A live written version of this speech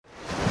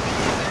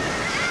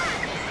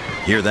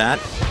Hear that?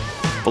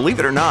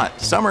 Believe it or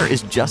not, summer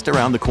is just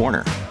around the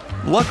corner.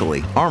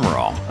 Luckily, Armor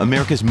All,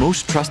 America's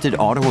most trusted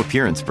auto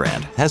appearance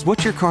brand, has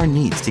what your car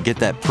needs to get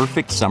that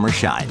perfect summer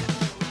shine.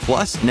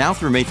 Plus, now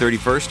through May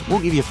 31st, we'll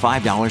give you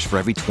 $5 for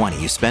every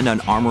 $20 you spend on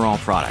Armor All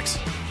products.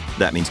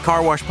 That means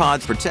car wash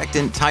pods,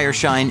 protectant, tire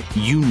shine,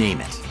 you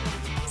name it.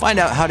 Find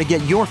out how to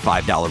get your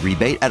 $5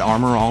 rebate at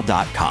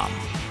armorall.com.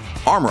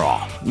 Armor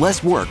All,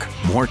 less work,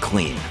 more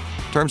clean.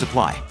 Terms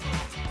apply.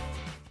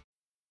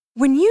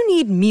 When you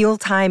need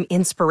mealtime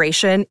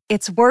inspiration,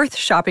 it's worth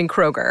shopping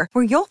Kroger,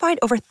 where you'll find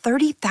over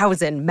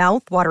 30,000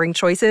 mouth-watering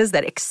choices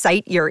that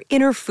excite your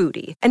inner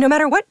foodie. And no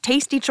matter what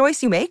tasty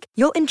choice you make,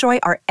 you'll enjoy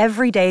our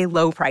everyday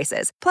low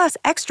prices, plus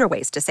extra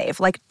ways to save,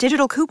 like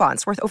digital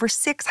coupons worth over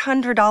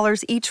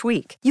 $600 each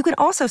week. You can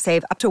also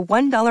save up to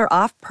 $1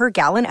 off per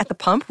gallon at the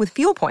pump with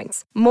fuel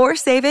points. More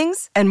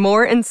savings and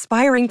more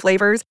inspiring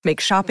flavors make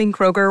shopping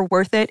Kroger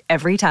worth it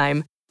every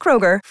time.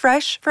 Kroger,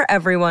 fresh for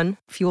everyone.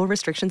 Fuel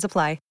restrictions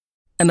apply.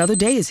 Another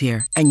day is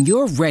here, and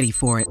you're ready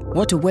for it.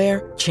 What to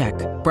wear? Check.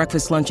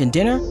 Breakfast, lunch, and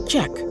dinner?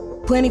 Check.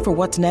 Planning for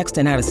what's next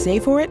and how to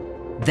save for it?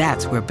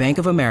 That's where Bank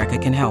of America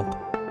can help.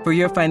 For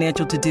your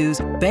financial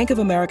to-dos, Bank of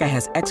America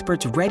has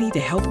experts ready to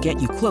help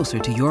get you closer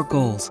to your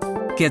goals.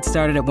 Get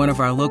started at one of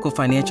our local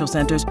financial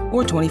centers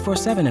or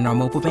 24/7 in our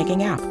mobile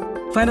banking app.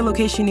 Find a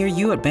location near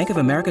you at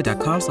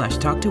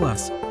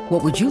bankofamerica.com/talktous.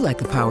 What would you like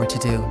the power to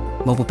do?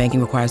 Mobile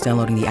banking requires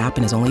downloading the app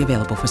and is only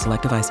available for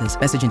select devices.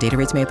 Message and data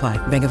rates may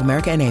apply. Bank of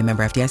America N.A.,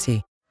 member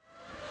FDIC.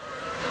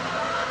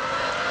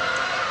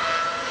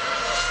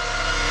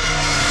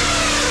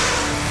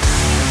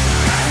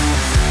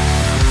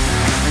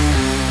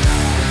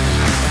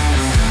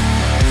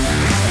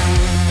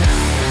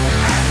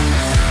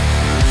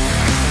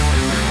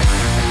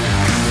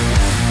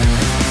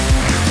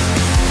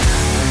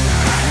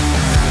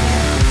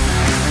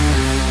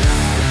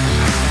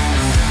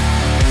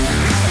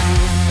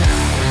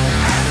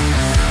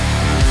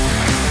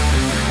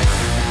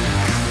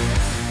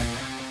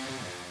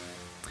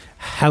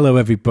 Hello,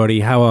 everybody.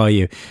 How are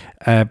you?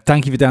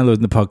 Thank you for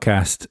downloading the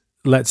podcast.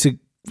 Let's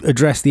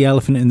address the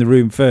elephant in the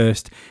room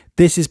first.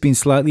 This has been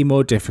slightly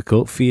more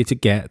difficult for you to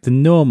get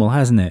than normal,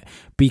 hasn't it?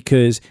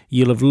 Because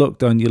you'll have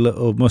looked on your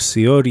little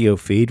must-see audio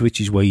feed, which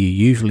is where you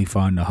usually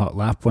find a hot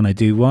lap when I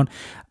do one,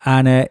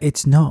 and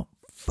it's not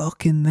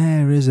fucking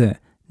there, is it?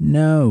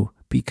 No,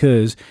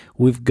 because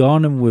we've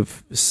gone and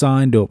we've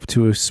signed up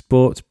to a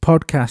sports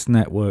podcast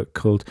network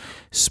called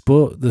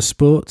the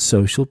Sports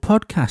Social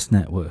Podcast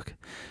Network.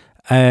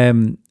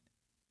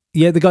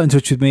 They got in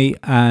touch with me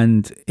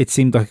and it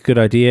seemed like a good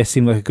idea,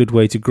 seemed like a good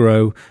way to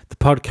grow the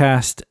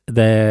podcast.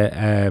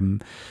 They're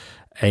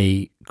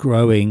a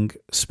growing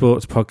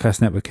sports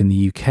podcast network in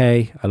the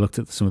UK. I looked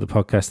at some of the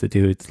podcasts they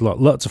do. It's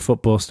lots of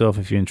football stuff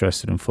if you're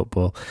interested in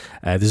football.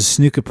 There's a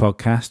snooker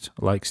podcast.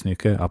 I like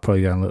snooker. I'll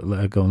probably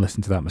go and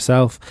listen to that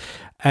myself.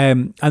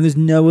 And there's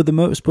no other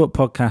motorsport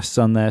podcasts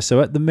on there.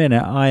 So at the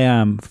minute, I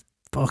am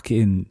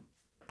fucking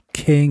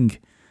king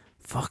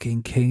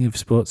of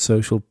Sports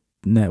Social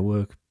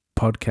Network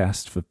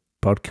podcast for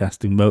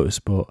podcasting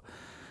motorsport.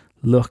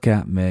 Look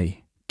at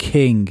me,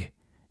 king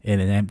in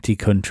an empty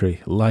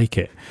country. Like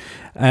it.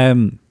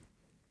 I'm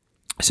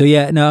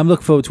looking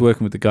forward to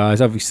working with the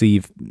guys. Obviously,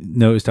 you've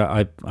noticed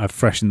that I've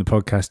freshened the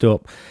podcast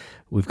up.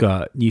 We've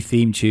got new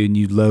theme tune,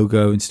 new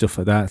logo and stuff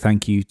like that.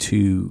 Thank you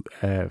to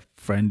a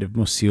friend of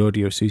Must See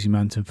Audio, Susie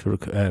Manton, for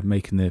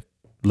making the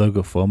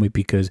logo for me,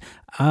 because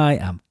I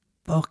am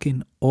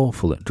fucking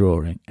awful at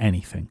drawing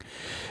anything.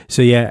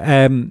 So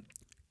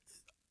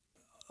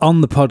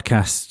on the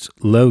podcast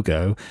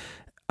logo,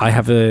 I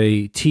have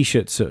a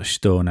t-shirt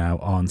store now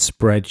on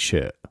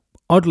Spreadshirt.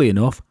 Oddly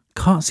enough,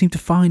 can't seem to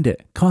find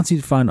it on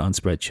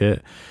Spreadshirt.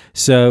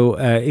 So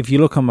if you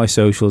look on my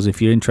socials, if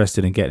you're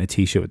interested in getting a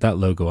t-shirt with that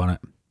logo on it,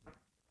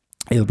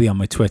 it'll be on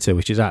my Twitter,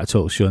 which is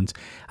 @totalshunt.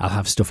 I'll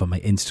have stuff on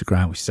my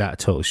Instagram, which is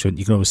 @totalshunt.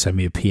 You can always send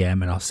me a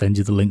PM and I'll send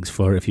you the links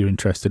for it if you're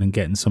interested in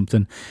getting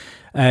something.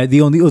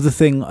 The only other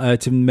thing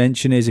to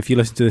mention is if you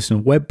listen to this in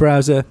a web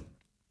browser,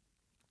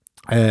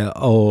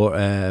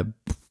 or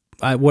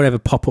whatever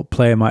pop-up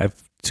player might have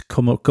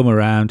come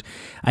around,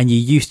 and you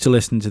used to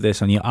listen to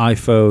this on your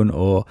iPhone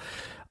or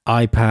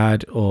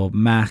iPad or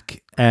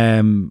Mac,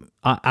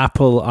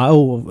 Apple,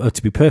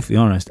 to be perfectly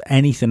honest,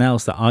 anything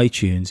else that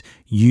iTunes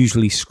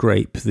usually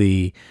scrape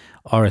the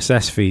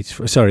RSS feeds,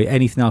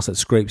 anything else that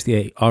scrapes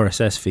the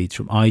RSS feeds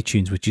from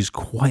iTunes, which is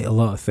quite a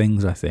lot of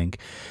things, I think.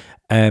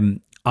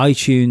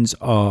 iTunes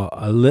are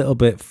a little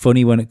bit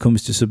funny when it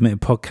comes to submitting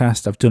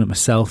podcasts. I've done it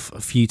myself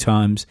a few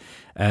times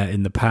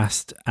in the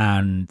past,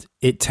 and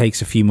it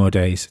takes a few more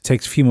days. It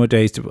takes a few more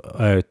days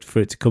for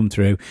it to come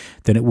through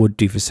than it would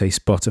do for, say,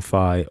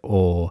 Spotify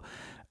or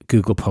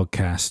Google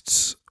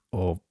Podcasts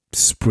or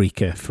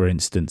Spreaker, for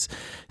instance.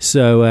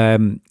 So,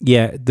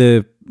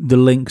 the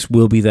links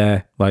will be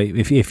there. Like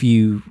if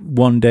you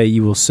one day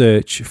you will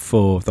search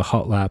for the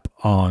Hot Lap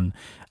on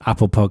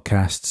Apple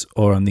Podcasts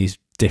or on these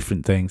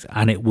different things,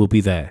 and it will be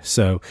there.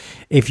 So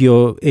if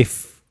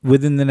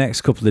within the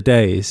next couple of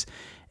days,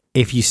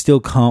 If you still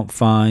can't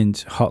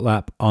find Hot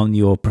Lap on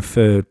your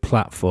preferred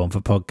platform for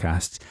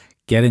podcasts,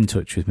 get in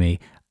touch with me.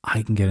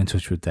 I can get in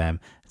touch with them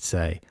and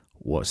say,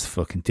 what's the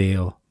fucking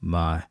deal?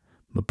 My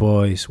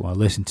boys want to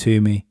listen to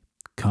me,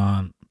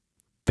 can't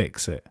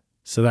fix it.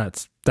 So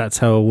that's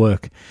how it'll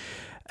work.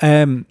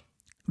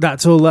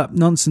 That's all that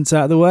nonsense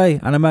out of the way,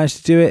 and I managed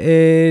to do it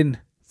in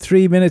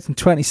 3 minutes and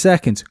 20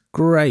 seconds.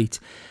 Great.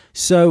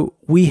 So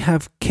we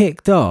have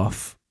kicked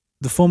off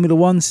the Formula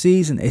One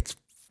season. It's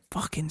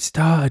fucking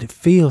started. It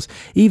feels,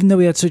 even though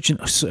we had such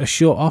a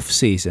short off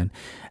season,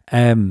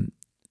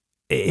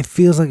 it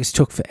feels like it's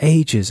took for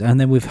ages. And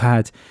then we've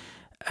had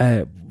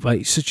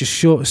like such a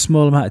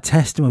small amount of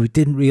testing where we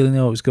didn't really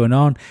know what was going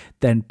on.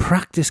 Then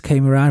practice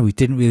came around, we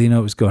didn't really know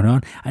what was going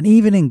on. And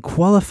even in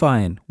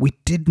qualifying, we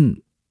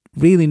didn't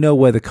really know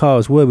where the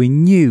cars were. We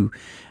knew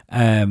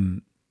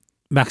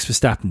Max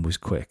Verstappen was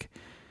quick.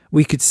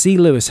 We could see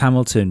Lewis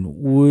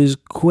Hamilton was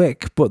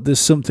quick, but there's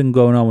something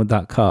going on with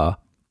that car.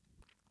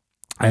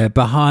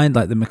 Behind,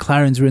 like the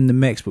McLarens were in the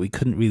mix, but we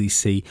couldn't really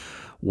see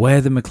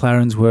where the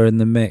McLarens were in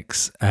the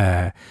mix.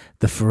 The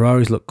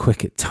Ferraris looked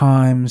quick at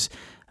times.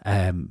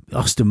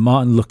 Aston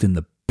Martin looked in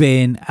the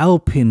bin.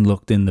 Alpine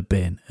looked in the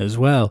bin as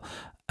well.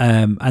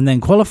 And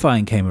then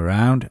qualifying came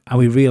around, and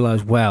we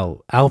realised,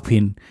 well,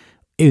 Alpine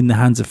in the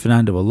hands of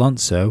Fernando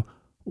Alonso,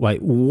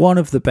 like one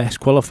of the best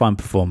qualifying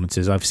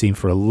performances I've seen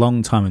for a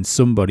long time, and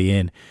somebody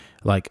in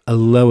like a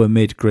lower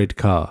mid-grid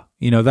car.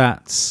 You know,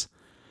 that's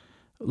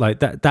like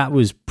that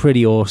was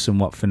pretty awesome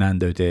what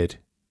Fernando did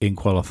in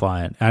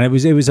qualifying. And it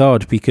was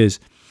odd because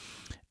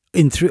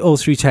all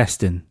through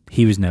testing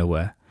he was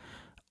nowhere.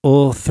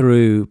 All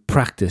through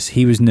practice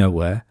he was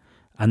nowhere.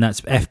 And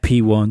that's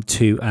FP1,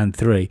 2 and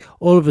 3.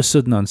 All of a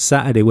sudden on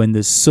Saturday, when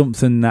there's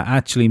something that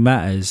actually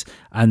matters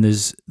and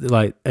there's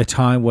like a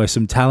time where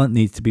some talent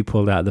needs to be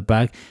pulled out of the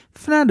bag,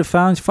 Fernando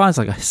finds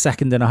like a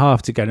second and a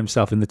half to get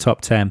himself in the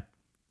top 10.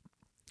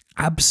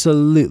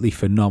 Absolutely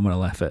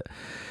phenomenal effort.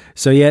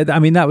 So yeah, I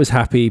mean, that was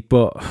happy,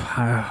 but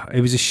it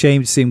was a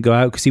shame to see him go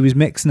out because he was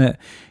mixing it.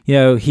 You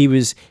know, he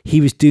was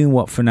doing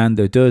what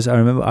Fernando does. I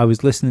remember I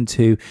was listening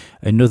to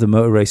another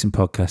motor racing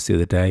podcast the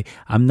other day.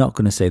 I'm not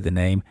going to say the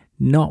name,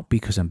 not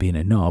because I'm being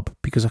a knob,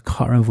 because I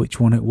can't remember which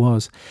one it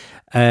was.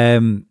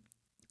 And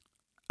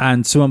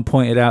someone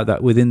pointed out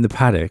that within the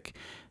paddock,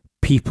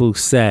 people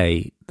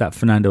say that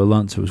Fernando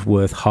Alonso was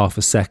worth half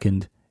a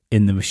second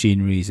in the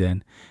machinery he's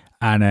in.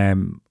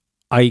 And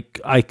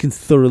I can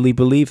thoroughly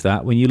believe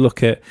that. When you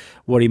look at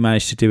what he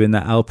managed to do in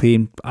that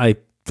Alpine, I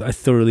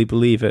thoroughly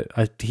believe it.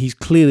 He's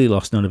clearly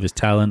lost none of his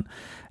talent.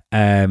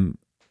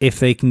 If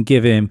they can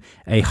give him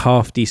a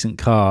half-decent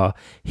car,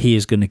 he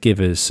is going to give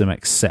us some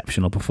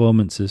exceptional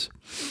performances.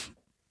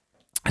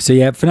 So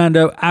yeah,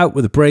 Fernando out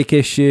with a brake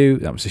issue.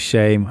 That was a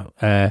shame.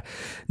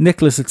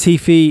 Nicholas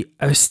Latifi,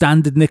 a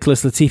standard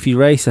Nicholas Latifi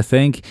race, I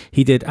think.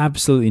 He did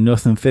absolutely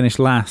nothing, finished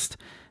last.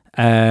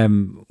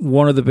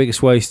 One of the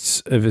biggest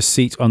wastes of a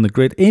seat on the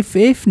grid.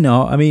 If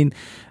not, I mean,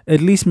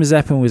 at least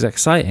Mazepin was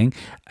exciting.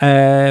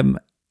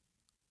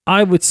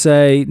 I would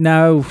say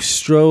now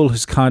Stroll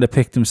has kind of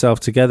picked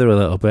himself together a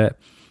little bit.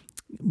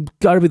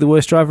 Got to be the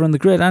worst driver on the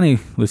grid, hasn't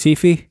he,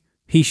 Latifi?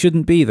 He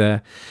shouldn't be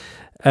there.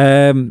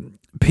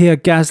 Pierre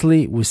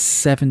Gasly was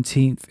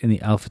 17th in the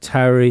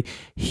AlphaTauri.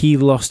 He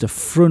lost a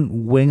front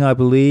wing, I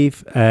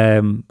believe.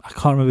 I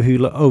can't remember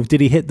who. Oh,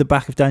 did he hit the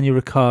back of Daniel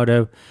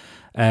Ricciardo?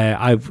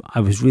 I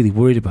was really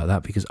worried about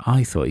that because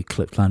I thought he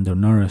clipped Lando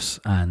Norris,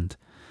 and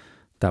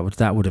that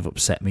would have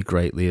upset me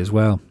greatly as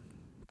well.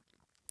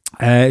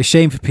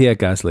 Shame for Pierre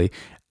Gasly.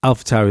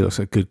 AlphaTauri looks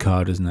like a good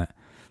car, doesn't it?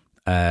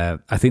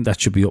 I think that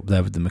should be up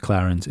there with the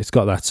McLarens. It's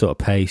got that sort of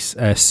pace.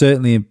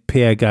 Certainly in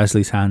Pierre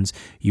Gasly's hands,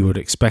 you would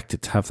expect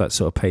it to have that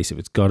sort of pace if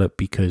it's got it,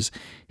 because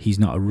he's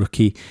not a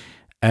rookie.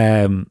 He's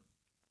going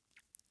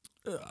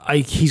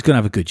to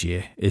have a good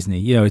year, isn't he?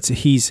 You know,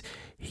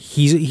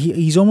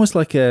 he's almost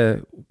like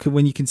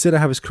when you consider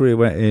how his career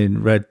went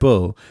in Red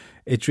Bull,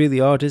 it's really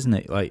odd, isn't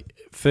it? Like,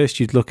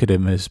 first you'd look at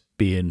him as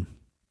being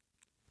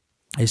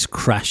this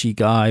crashy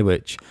guy,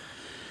 which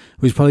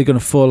was probably going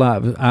to fall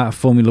out of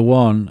Formula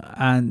One,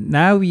 and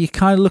now you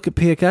kind of look at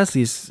Pierre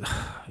Gasly as,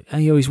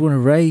 he's won a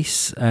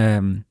race.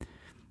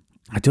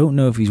 I don't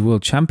know if he's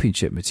world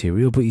championship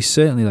material, but he's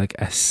certainly like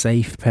a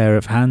safe pair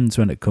of hands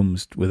when it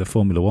comes with a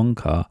Formula One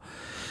car.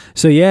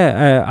 So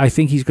yeah, I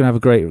think he's going to have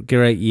a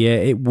great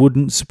year. It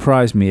wouldn't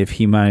surprise me if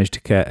he managed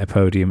to get a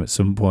podium at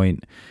some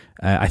point.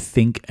 I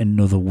think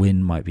another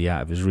win might be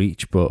out of his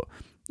reach, but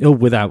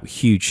without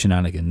huge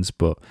shenanigans.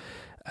 But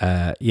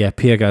yeah,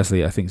 Pierre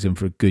Gasly, I think, is in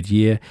for a good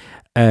year.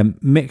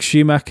 Mick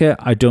Schumacher,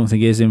 I don't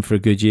think is in for a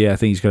good year. I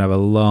think he's going to have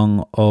a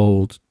long,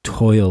 old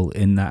toil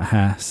in that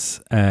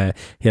Haas. He had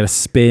a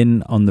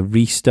spin on the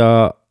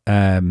restart.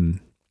 We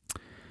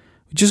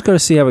just got to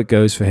see how it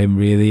goes for him,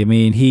 really. I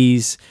mean,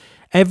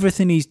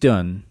 everything he's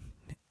done,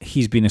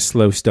 he's been a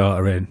slow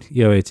starter in.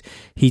 You know,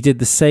 he did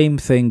the same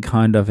thing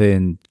kind of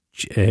in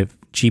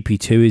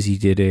GP2 as he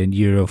did in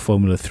Euro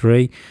Formula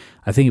 3.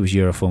 I think it was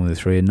Euro Formula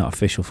 3 and not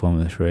official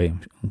Formula 3.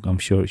 I'm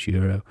sure it's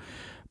Euro.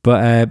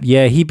 But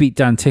yeah, he beat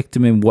Dan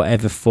Ticktum in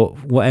whatever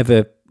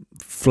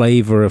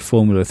flavour of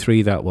Formula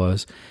 3 that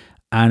was.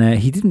 And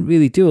he didn't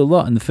really do a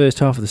lot in the first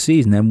half of the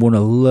season, then won a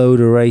load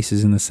of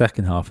races in the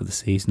second half of the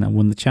season and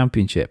won the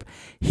championship.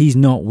 He's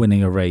not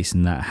winning a race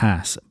in that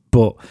Haas,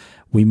 but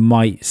we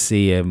might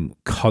see him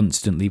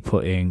constantly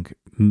putting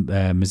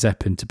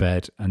Mazepin to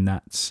bed, and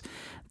it's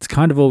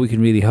kind of all we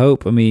can really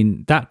hope. I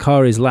mean, that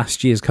car is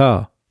last year's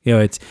car. You know,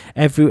 it's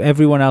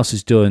everyone else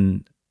has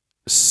done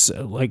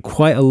like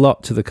quite a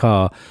lot to the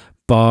car,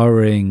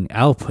 barring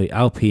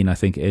Alpine, I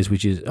think it is,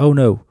 which is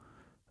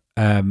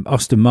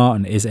Aston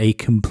Martin is a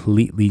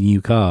completely new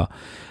car.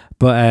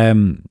 But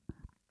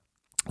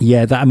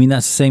that's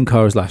the same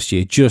car as last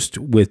year, just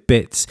with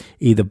bits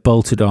either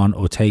bolted on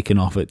or taken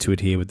off it to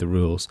adhere with the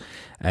rules.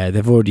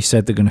 They've already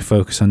said they're going to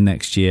focus on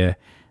next year.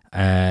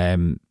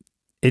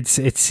 It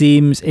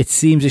seems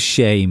a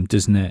shame,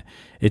 doesn't it?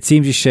 It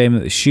seems a shame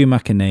that the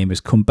Schumacher name has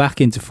come back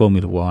into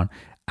Formula One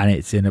and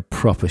it's in a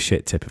proper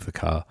shit tip of a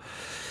car.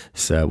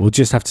 So we'll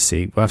just have to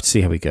see. We'll have to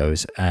see how he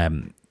goes.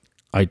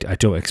 I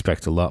don't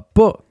expect a lot,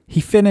 but he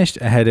finished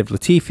ahead of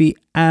Latifi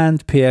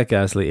and Pierre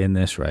Gasly in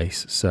this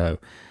race, so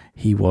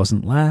he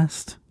wasn't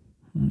last.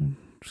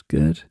 It's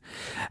good.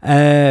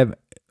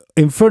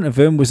 In front of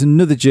him was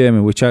another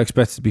German, which I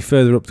expected to be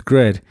further up the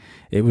grid.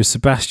 It was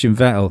Sebastian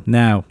Vettel.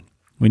 Now,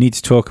 we need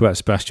to talk about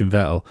Sebastian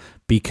Vettel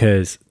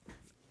because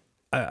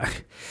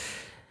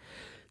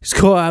he's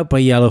caught out by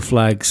yellow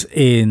flags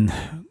in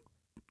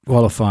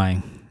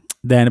qualifying.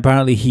 Then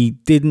apparently he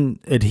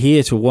didn't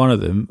adhere to one of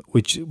them,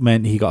 which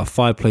meant he got a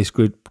 5-place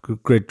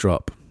grid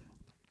drop.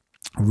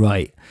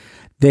 Right.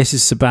 This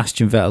is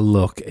Sebastian Vettel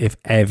look, if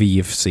ever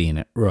you've seen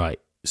it. Right.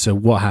 So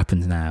what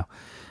happens now?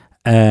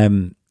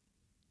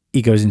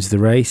 He goes into the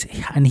race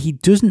and he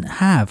doesn't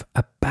have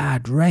a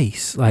bad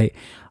race. Like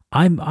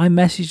I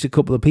messaged a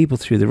couple of people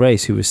through the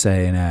race who were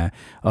saying,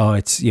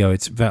 it's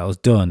Vettel's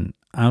done.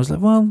 I was like,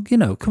 well,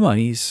 come on,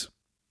 he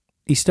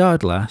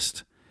started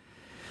last.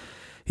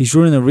 He's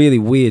running a really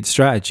weird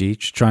strategy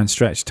to try and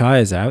stretch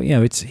tyres out.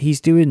 He's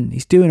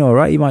doing all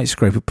right. He might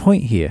scrape a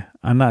point here,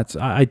 and that's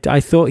I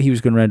thought he was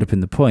going to end up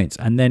in the points,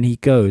 and then he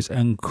goes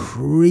and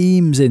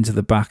creams into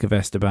the back of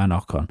Esteban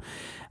Ocon,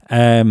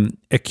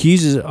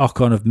 accuses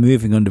Ocon of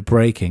moving under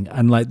braking,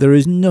 and there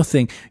is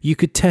nothing you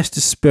could test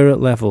a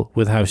spirit level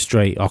with how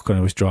straight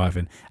Ocon was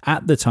driving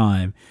at the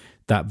time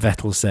that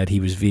Vettel said he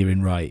was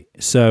veering right.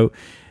 So,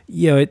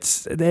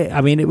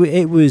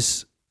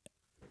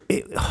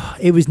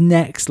 it was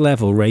next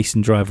level race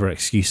and driver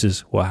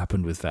excuses what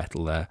happened with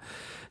Vettel there.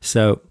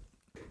 So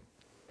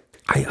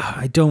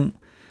I don't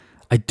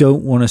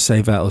want to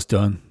say Vettel's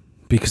done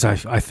because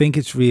I think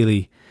it's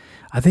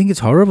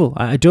horrible.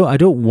 I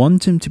don't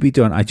want him to be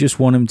done. I just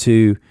want him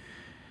to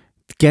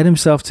get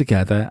himself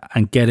together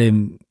and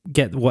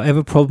get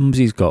whatever problems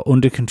he's got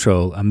under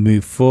control and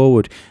move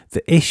forward.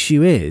 The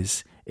issue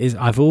is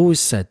I've always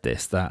said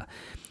this, that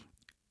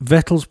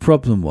Vettel's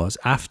problem was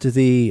after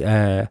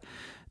the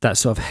that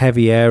sort of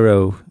heavy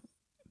aero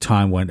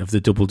time went of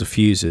the double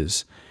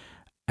diffusers.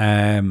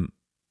 When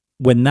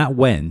that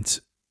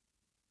went,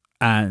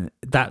 and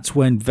that's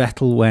when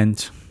Vettel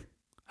went,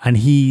 and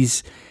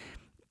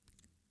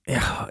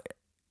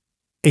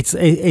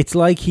it's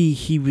like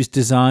he was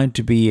designed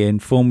to be in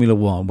Formula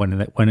One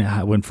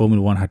when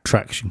Formula One had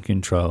traction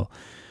control,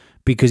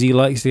 because he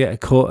likes to get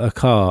a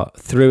car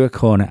through a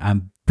corner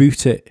and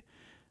boot it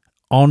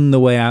on the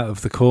way out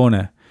of the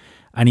corner,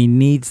 and he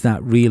needs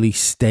that really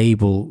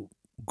stable,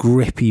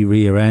 grippy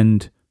rear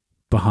end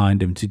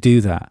behind him to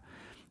do that,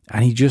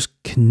 and he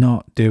just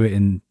cannot do it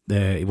in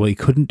the he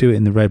couldn't do it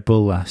in the Red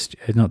Bull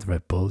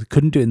he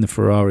couldn't do it in the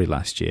Ferrari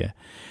last year,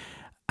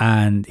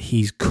 and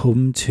he's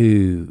come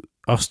to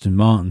Aston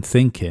Martin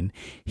thinking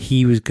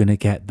he was going to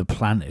get the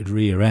planted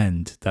rear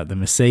end that the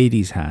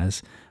Mercedes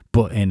has,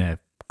 but in a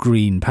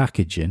green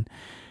packaging,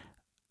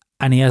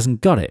 and he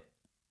hasn't got it.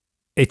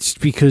 It's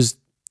because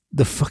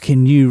the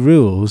fucking new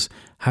rules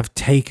have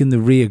taken the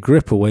rear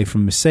grip away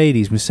from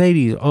Mercedes.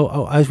 Mercedes,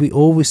 as we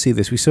always see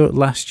this, we saw it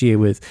last year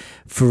with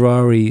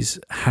Ferraris,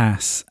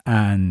 Haas,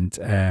 and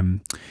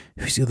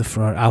who's the other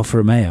Ferrari? Alfa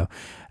Romeo.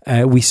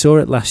 We saw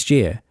it last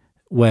year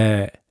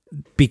where,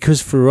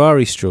 because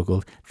Ferrari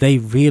struggled, they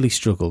really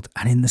struggled.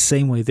 And in the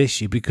same way this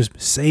year, because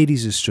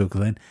Mercedes is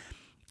struggling,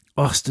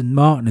 Aston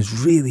Martin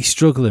is really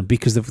struggling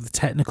because of the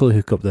technical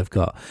hookup they've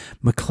got.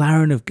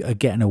 McLaren are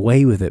getting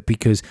away with it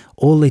because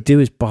all they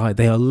do is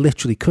they are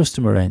literally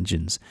customer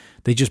engines.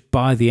 They just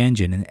buy the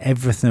engine, and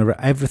everything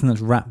that's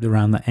wrapped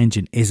around that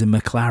engine is a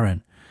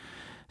McLaren.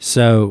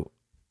 So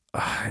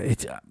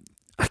it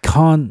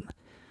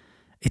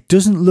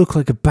doesn't look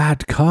like a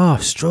bad car.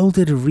 Stroll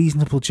did a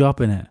reasonable job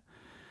in it.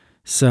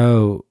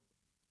 So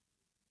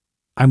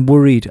I'm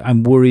worried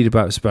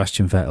about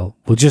Sebastian Vettel.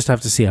 We'll just have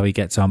to see how he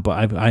gets on.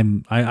 But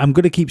I'm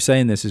going to keep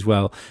saying this as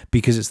well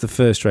because it's the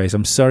first race.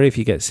 I'm sorry if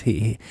you get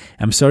sick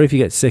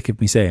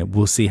of me saying it.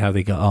 We'll see how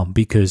they get on,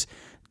 because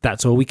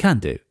that's all we can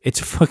do.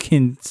 It's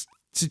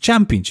a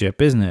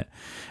championship, isn't it?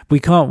 We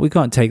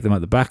can't take them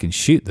at the back and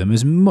shoot them.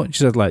 As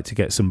much as I'd like to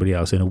get somebody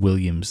else in a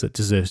Williams that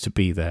deserves to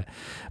be there,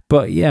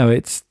 but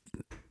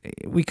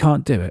we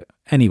can't do it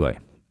anyway.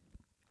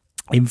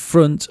 In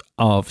front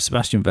of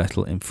Sebastian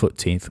Vettel in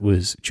 14th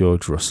was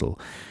George Russell.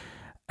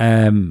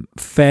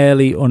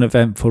 Fairly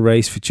uneventful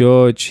race for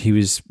George. He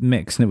was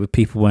mixing it with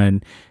people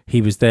when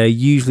he was there,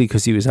 usually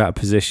because he was out of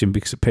position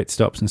because of pit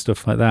stops and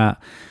stuff like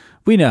that.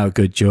 We know how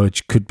good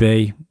George could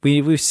be.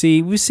 We've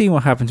seen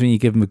what happens when you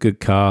give him a good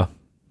car.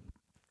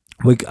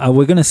 We're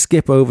going to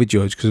skip over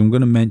George because I'm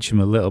going to mention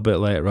him a little bit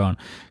later on,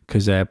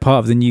 because part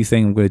of the new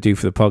thing I'm going to do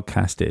for the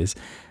podcast is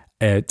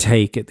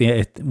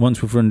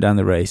once we've run down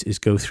the race, is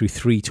go through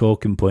 3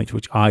 talking points,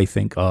 which I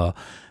think are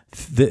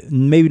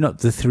maybe not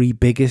the 3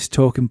 biggest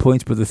talking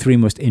points, but the 3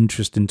 most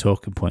interesting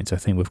talking points I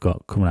think we've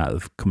got coming out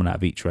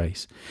of each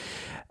race.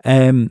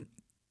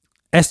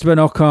 Esteban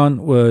Ocon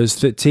was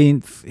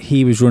 13th.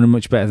 He was running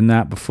much better than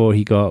that before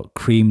he got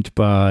creamed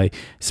by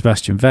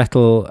Sebastian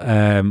Vettel.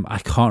 I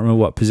can't remember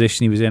what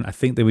position he was in. I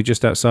think they were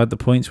just outside the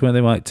points, where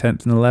they were like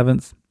 10th and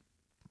 11th.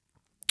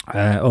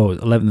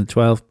 11th and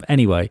 12th.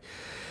 Anyway,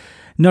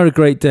 not a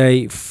great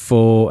day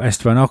for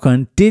Esteban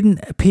Ocon. Didn't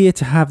appear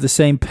to have the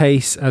same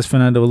pace as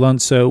Fernando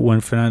Alonso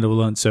when Fernando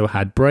Alonso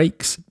had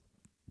brakes.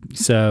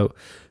 So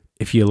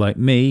if you're like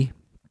me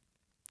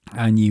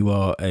and you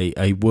are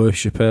a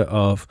worshipper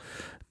of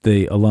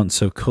the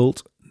Alonso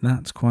cult,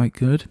 that's quite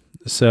good.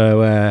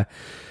 So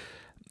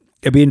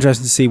it'll be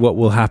interesting to see what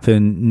will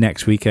happen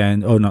next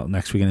weekend, or not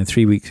next weekend, in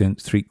 3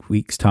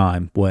 weeks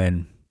time,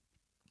 when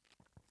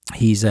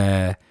he's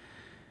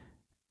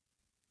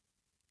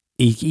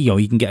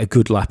he can get a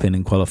good lap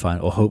in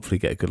qualifying, or hopefully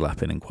get a good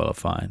lap in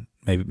qualifying.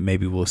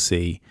 Maybe we'll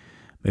see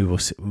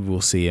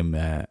him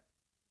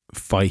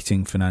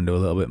fighting Fernando a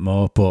little bit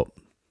more, but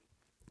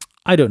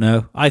I don't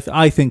know. I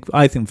think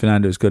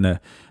Fernando is going to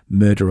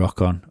murder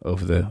Ocon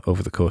over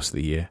the course of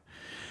the year.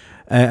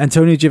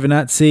 Antonio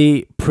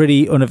Giovinazzi,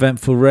 pretty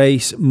uneventful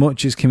race,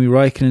 much as Kimi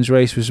Raikkonen's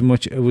race was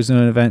an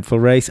uneventful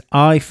race.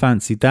 I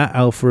fancied that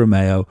Alfa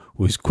Romeo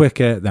was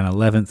quicker than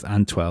 11th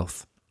and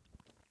 12th.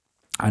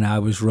 And I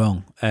was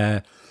wrong.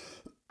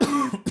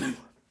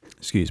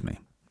 Excuse me.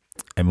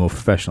 A more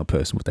professional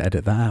person would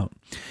edit that out.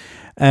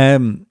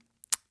 I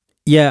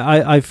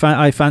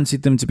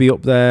fancied them to be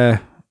up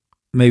there,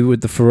 maybe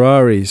with the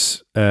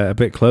Ferraris a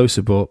bit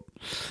closer, but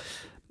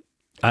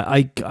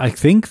I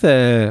think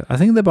they're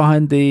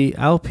behind the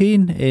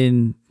Alpine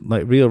in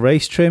like real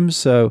race trims,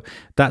 so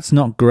that's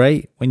not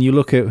great. When you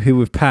look at who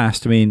we've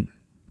passed, I mean,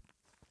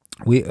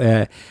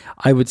 I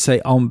would say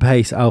on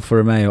pace Alfa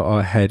Romeo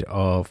are ahead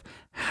of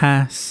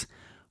Haas,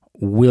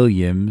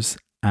 Williams,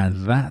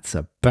 and that's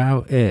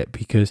about it,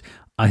 because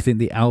I think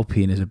the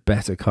Alpine is a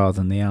better car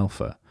than the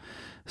Alfa.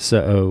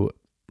 So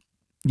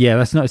yeah,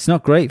 it's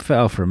not great for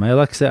Alfa Romeo.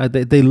 Like I said,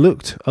 they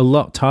looked a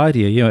lot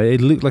tidier. You know,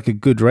 it looked like a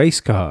good race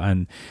car,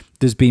 and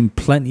there's been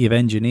plenty of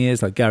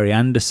engineers like Gary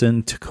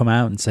Anderson to come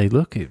out and say,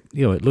 look, it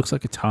looks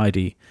like a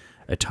tidy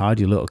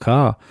little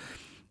car.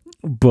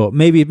 But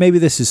maybe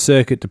this is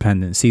circuit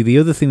dependent. See, the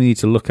other thing we need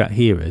to look at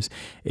here is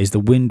the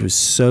wind was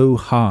so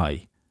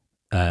high.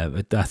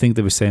 I think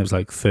they were saying it was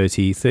like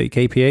 30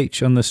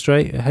 kph on the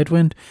straight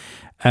headwind.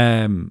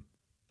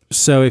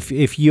 So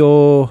if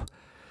your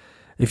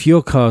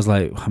car's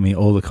like, I mean,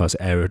 all the cars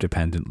aero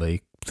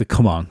dependently, so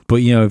come on. But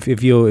you know,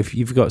 if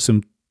you've got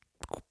some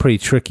pretty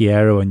tricky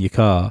aero in your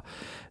car,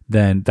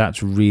 then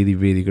that's really,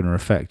 really going to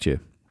affect you,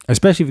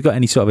 especially if you've got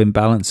any sort of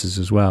imbalances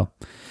as well.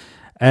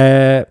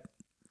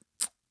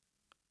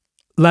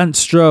 Lance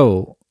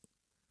Stroll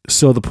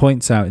saw the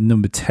points out in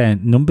number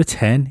 10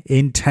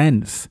 in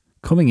 10th,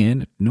 coming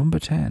in number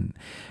 10.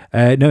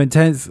 In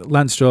 10th,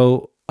 Lance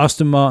Stroll,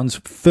 Aston Martin's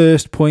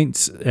first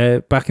points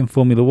back in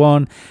Formula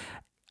One.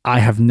 I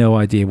have no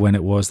idea when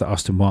it was that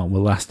Aston Martin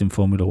will last in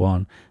Formula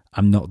One.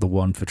 I'm not the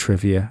one for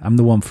trivia. I'm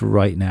the one for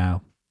right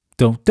now.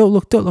 Don't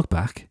look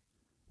back.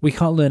 We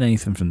can't learn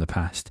anything from the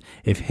past.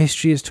 If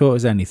history has taught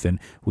us anything,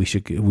 we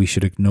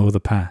should ignore the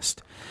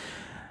past.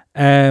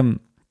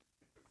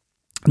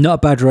 Not a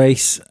bad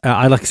race.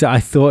 Like I said, I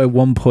thought at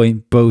one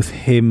point both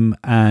him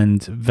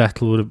and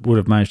Vettel would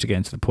have managed to get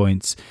into the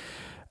points.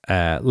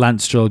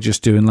 Lance Stroll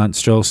just doing Lance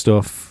Stroll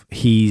stuff.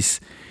 He's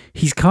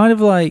kind of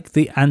like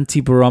the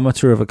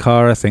anti-barometer of a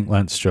car, I think,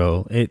 Lance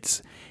Stroll.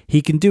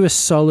 He can do a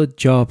solid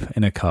job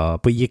in a car,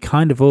 but you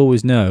kind of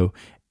always know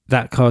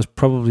that car's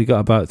probably got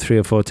about 3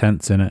 or 4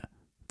 tenths in it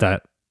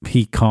that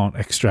he can't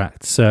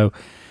extract. So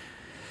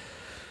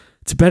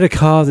it's a better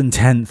car than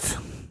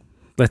 10th.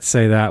 Let's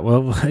say that.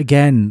 Well,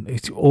 again,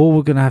 all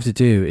we're going to have to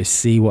do is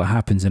see what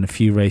happens in a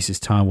few races'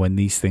 time when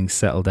these things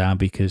settle down,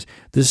 because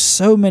there's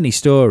so many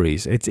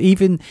stories. It's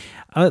even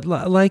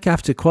like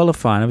after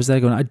qualifying, I was there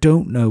going, I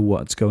don't know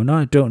what's going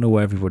on. I don't know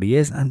where everybody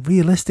is. And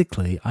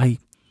realistically, I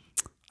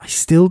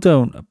still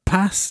don't.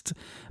 Past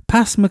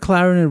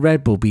McLaren and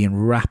Red Bull being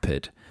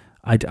rapid,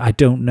 I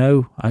don't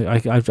know.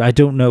 I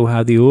don't know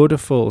how the order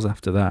falls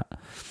after that.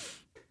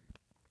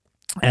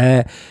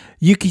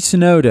 Yuki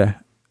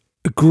Tsunoda,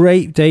 a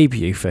great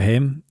debut for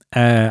him.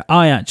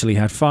 I actually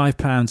had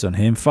 £5 on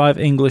him, £5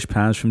 English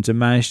to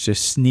manage to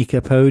sneak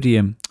a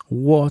podium.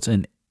 What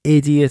an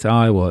idiot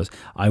I was.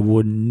 I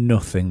won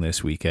nothing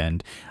this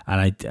weekend,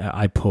 and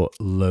I put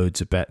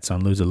loads of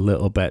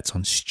little bets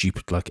on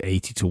stupid like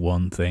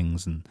 80-1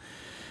 things, and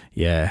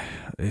yeah,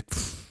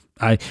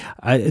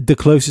 the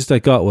closest I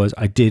got was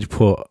I did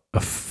put a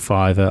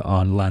fiver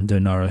on Lando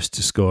Norris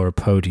to score a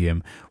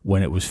podium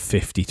when it was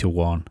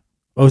 50-1.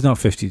 Oh, it's not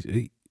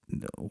 50.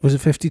 Was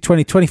it 50?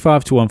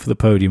 25-1 for the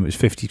podium. It was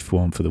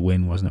 50-1 for the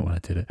win, wasn't it, when I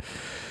did it?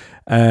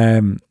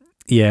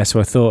 Yeah, so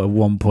I thought at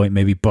one point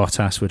maybe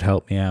Bottas would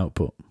help me out,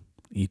 but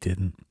he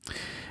didn't.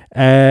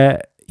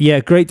 Yeah,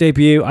 great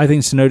debut. I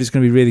think Tsunoda's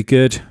going to be really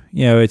good.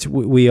 You know,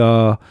 we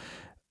are...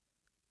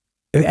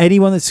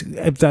 Anyone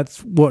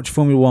that's watched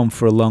Formula One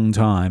for a long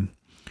time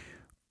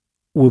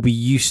will be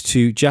used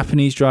to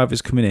Japanese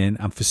drivers coming in,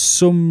 and for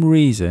some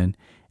reason,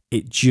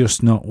 it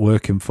just not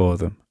working for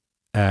them.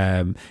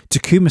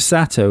 Takuma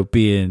Sato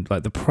being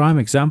like the prime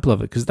example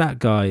of it, because that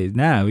guy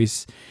now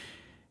is,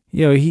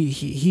 you know,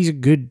 he's a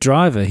good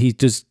driver. He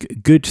does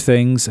good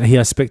things. He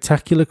has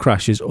spectacular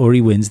crashes, or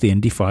he wins the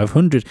Indy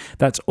 500.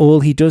 That's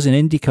all he does in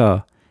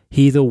IndyCar.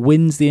 He either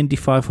wins the Indy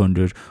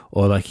 500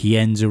 or like he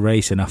ends a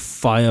race in a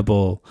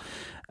fireball.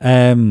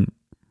 But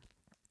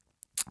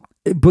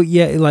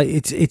yeah, like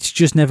it's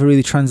just never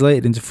really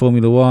translated into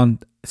Formula One.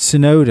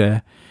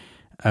 Tsunoda,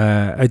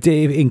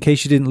 in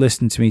case you didn't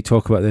listen to me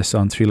talk about this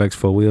on Three Legs,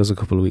 Four Wheels a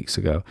couple of weeks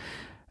ago,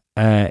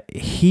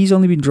 he's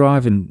only been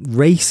driving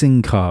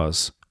racing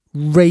cars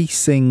for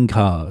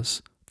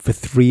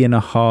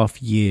 3.5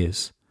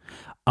 years.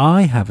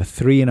 I have a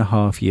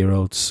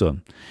 3.5-year-old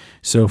son.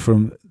 So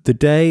from the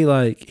day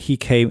like he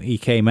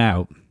came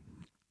out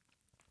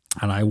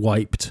and I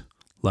wiped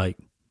like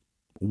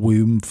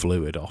womb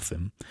fluid off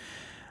him,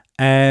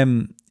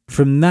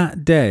 from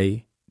that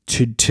day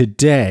to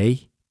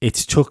today,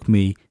 it's took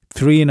me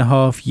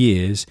 3.5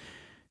 years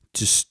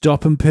to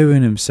stop him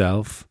pooing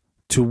himself,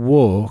 to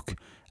walk,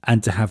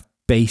 and to have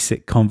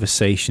basic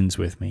conversations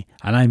with me.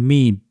 And I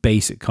mean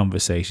basic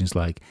conversations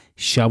like,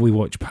 shall we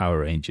watch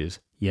Power Rangers?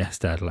 Yes,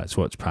 Dad, let's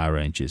watch Power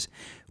Rangers.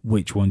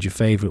 Which one's your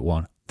favourite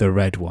one? The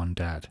red one,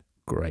 Dad.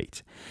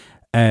 Great.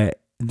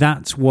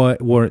 That's what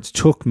it's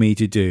took me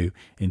to do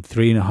in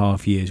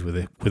 3.5 years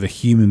with a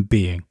human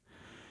being.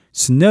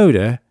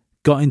 Tsunoda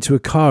got into a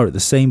car at the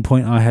same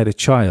point I had a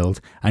child,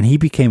 and he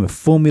became a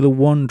Formula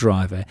One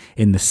driver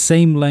in the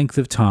same length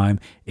of time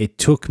it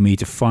took me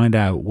to find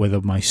out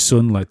whether my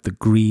son liked the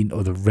green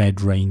or the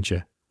red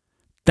Ranger.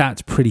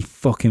 That's pretty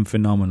fucking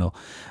phenomenal.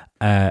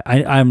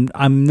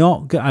 I'm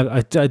not.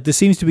 There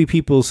seems to be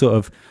people sort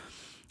of.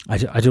 I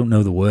don't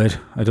know the word.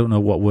 I don't know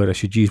what word I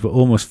should use, but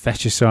almost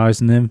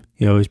fetishizing him.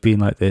 You know, as being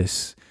like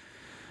this.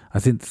 I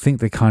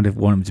think they kind of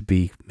want him to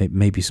be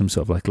maybe some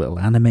sort of like little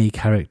anime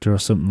character or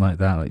something like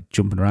that, like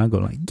jumping around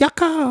going like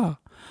 "Yaka."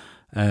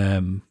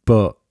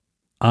 But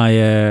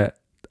I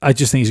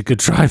just think he's a good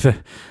driver.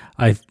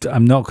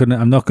 I'm not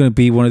gonna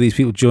be one of these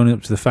people joining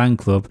up to the fan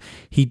club.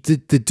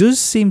 There does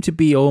seem to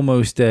be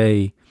almost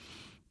a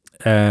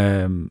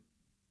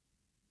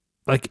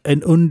like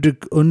an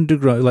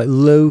underground, like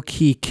low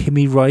key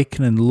Kimi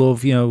Räikkönen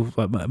love. You know,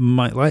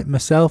 like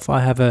myself,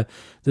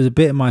 there's a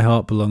bit of my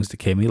heart belongs to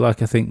Kimi,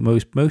 like I think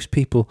most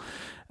people.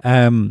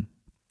 But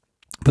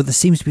there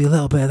seems to be a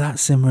little bit of that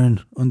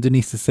simmering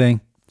underneath the thing.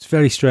 It's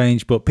very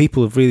strange, but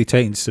people have really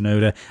taken to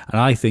Tsunoda,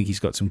 and I think he's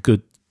got some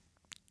good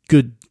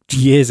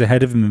years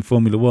ahead of him in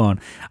Formula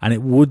One. And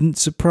it wouldn't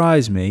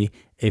surprise me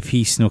if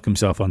he snuck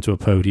himself onto a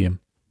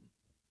podium,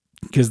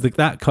 because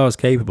that car's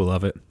capable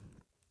of it.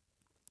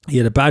 He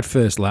had a bad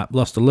first lap,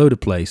 lost a load of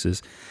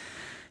places,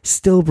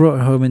 still brought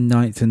it home in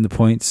ninth in the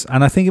points.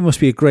 And I think it must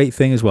be a great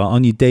thing as well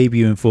on your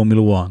debut in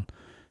Formula One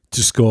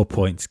to score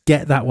points.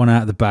 Get that one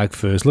out of the bag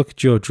first. Look at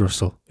George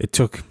Russell. It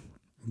took,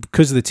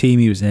 because of the team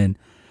he was in,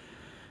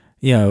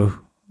 you know,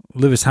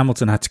 Lewis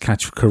Hamilton had to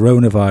catch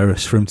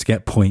coronavirus for him to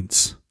get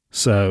points.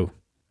 So,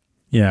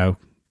 you know,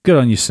 good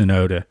on you,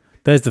 Tsunoda.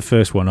 There's the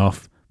first one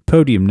off.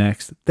 Podium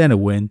next, then a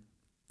win,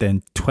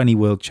 then 20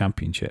 world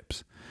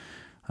championships.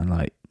 And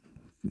like,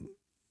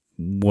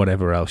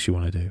 whatever else you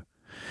want to do.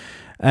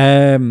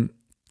 8th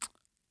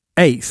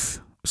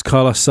was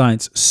Carlos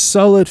Sainz.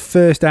 Solid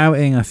first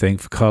outing, I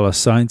think, for Carlos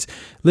Sainz.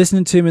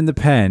 Listening to him in the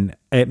pen,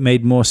 it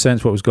made more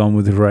sense what was going on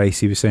with the race.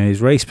 He was saying his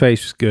race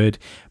pace was good,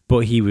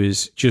 but he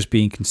was just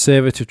being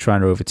conservative,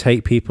 trying to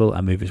overtake people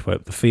and move his way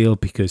up the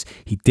field because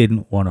he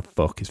didn't want to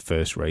fuck his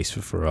first race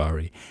for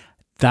Ferrari.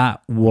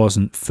 That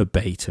wasn't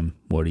verbatim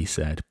what he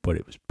said, but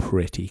it was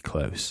pretty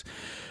close.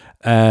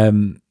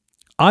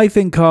 I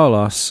think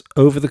Carlos,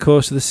 over the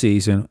course of the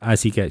season,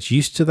 as he gets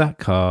used to that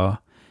car,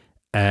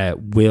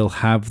 will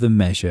have the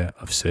measure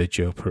of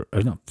Sergio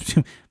Perez.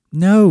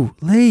 No,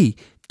 Lee,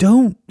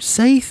 don't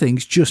say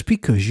things just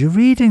because you're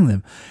reading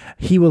them.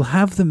 He will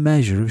have the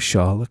measure of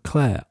Charles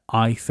Leclerc,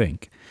 I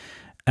think.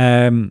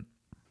 He's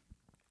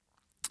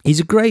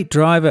a great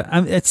driver,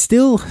 and it's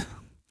still...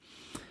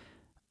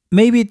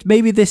 Maybe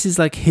this is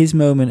like his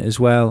moment as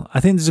well. I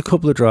think there's a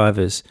couple of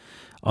drivers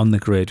on the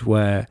grid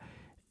where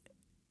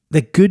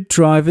they're good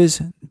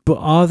drivers, but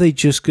are they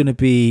just going to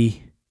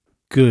be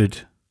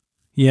good?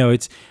 You know,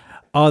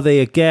 are they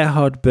a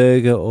Gerhard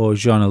Berger or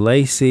Jean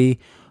Alesi,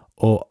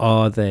 or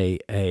are they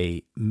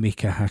a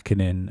Mika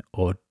Hakkinen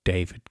or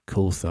David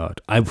Coulthard?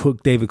 I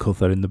put David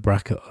Coulthard in the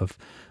bracket of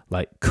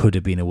like could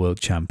have been a world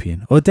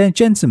champion, or then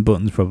Jenson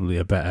Button's probably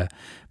a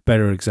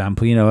better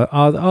example. You know,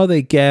 are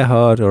they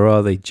Gerhard or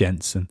are they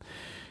Jenson?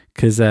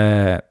 Because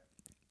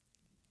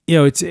you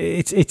know,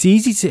 it's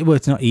easy to, well,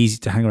 it's not easy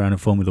to hang around in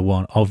Formula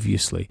One,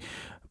 obviously,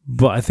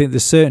 but I think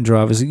there's certain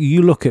drivers.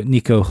 You look at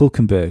Nico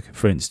Hülkenberg,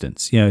 for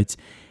instance. You know,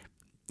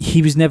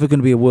 he was never going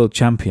to be a world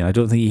champion. I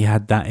don't think he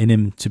had that in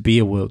him to be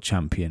a world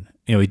champion.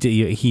 You know,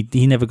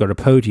 he never got a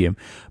podium,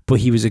 but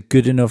he was a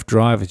good enough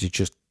driver to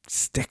just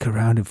stick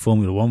around in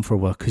Formula One for a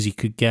while because he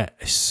could get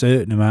a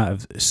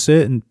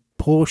certain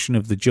portion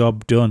of the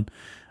job done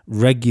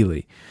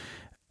regularly.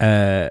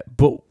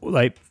 But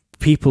like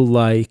people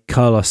like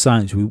Carlos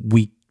Sainz,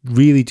 we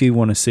really do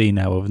want to see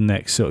now over the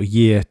next sort of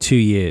year, 2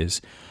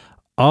 years,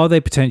 are they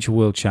potential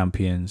world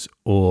champions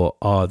or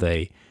are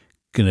they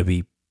going to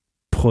be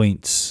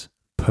points,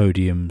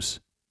 podiums,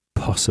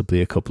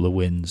 possibly a couple of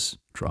wins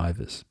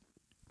drivers?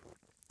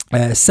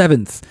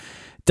 7th,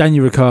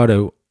 Daniel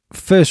Ricciardo,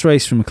 first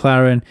race from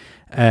McLaren.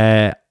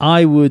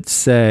 I would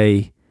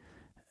say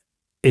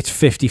it's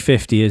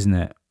 50-50, isn't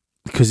it?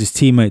 Because his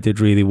teammate did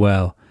really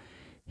well.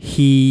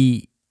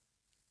 He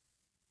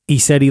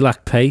said he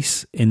lacked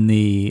pace in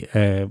the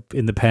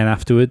pen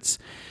afterwards.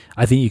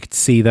 I think you could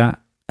see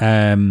that.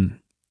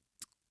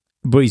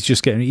 But he's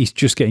just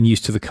getting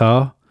used to the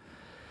car.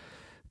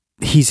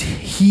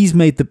 He's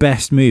made the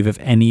best move of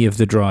any of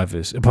the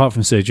drivers, apart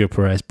from Sergio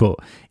Perez. But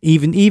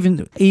even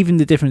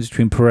the difference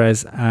between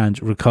Perez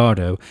and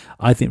Ricciardo,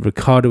 I think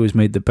Ricciardo has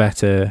made the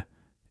better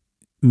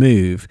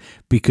move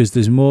because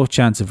there's more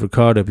chance of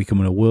Ricciardo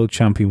becoming a world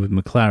champion with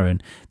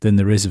McLaren than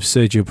there is of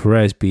Sergio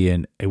Perez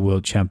being a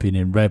world champion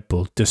in Red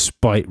Bull,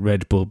 despite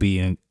Red Bull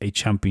being a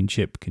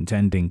championship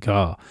contending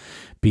car,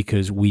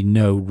 because we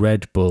know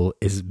Red Bull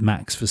is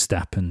Max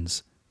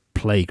Verstappen's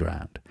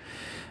playground.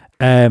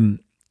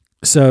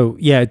 So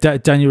yeah,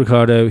 Daniel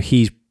Ricciardo,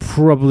 he's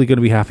probably going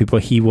to be happy,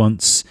 but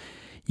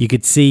you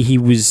could see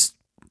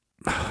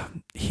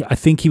I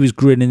think he was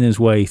grinning his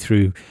way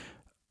through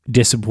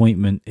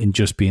disappointment in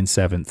just being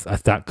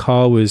 7th. That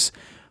car was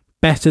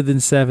better than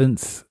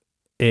 7th.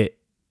 Even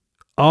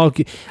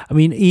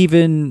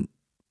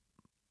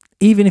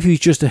if he was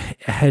just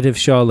ahead of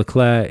Charles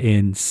Leclerc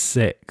in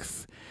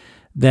 6th,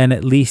 then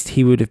at least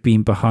he would have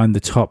been behind the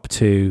top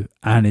 2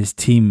 and his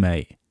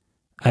teammate.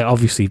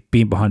 Obviously,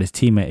 being behind his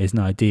teammate isn't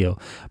ideal,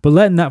 but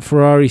letting that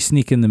Ferrari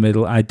sneak in the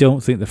middle, I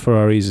don't think the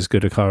Ferrari is as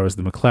good a car as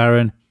the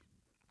McLaren.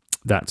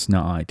 That's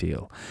not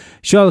ideal.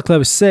 Charles Leclerc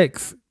was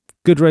 6th.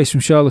 Good race from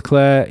Charles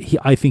Leclerc.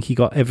 I think he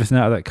got everything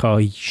out of that car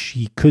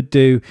he could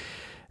do.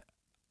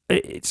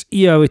 It's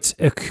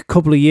a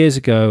couple of years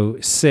ago,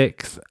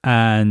 6th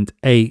and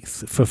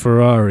 8th for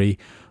Ferrari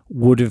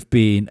would have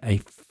been a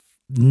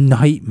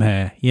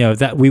nightmare. You know,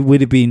 that we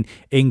would have been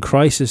in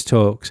crisis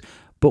talks.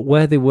 But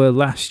where they were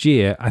last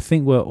year, I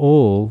think we're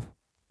all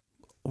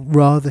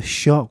rather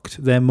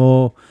shocked. They're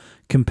more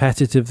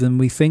competitive than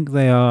we think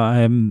they are.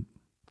 I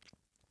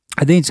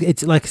think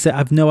it's like I said, I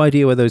have no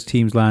idea where those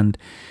teams land.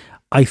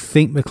 I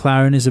think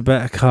McLaren is a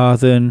better car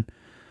than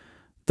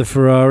the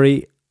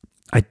Ferrari.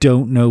 I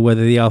don't know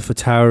whether the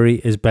AlphaTauri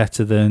is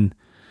better than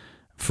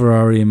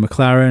Ferrari and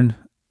McLaren.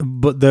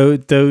 But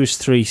those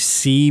three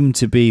seem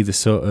to be the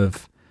sort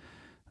of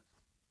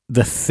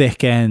the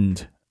thick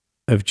end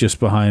of just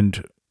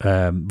behind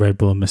Red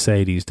Bull and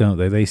Mercedes, don't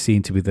they? They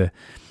seem to be the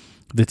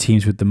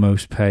teams with the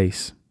most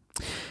pace.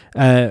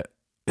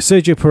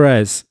 Sergio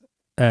Perez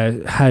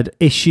had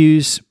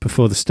issues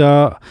before the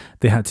start.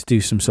 They had to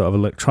do some sort of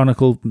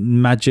electronical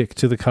magic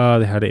to the car.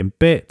 They had it in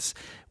bits,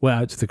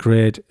 went out to the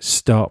grid,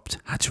 stopped,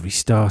 had to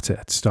restart it,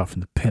 had to start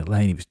from the pit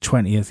lane. He was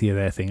 20th here,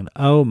 there, thinking,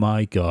 oh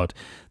my God,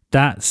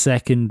 that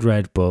second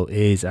Red Bull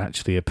is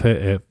actually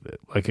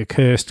like a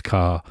cursed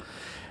car.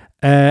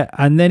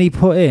 And then he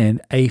put in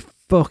a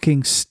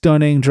fucking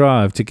stunning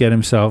drive to get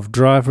himself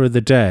driver of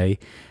the day,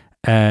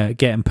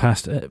 getting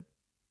past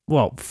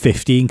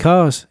 15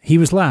 cars. He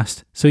was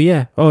last. So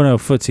yeah,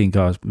 14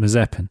 cars,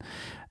 Mazepin.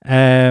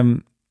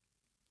 And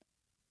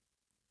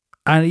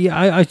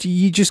yeah,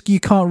 you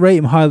can't rate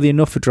him highly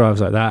enough for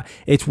drives like that.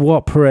 It's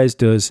what Perez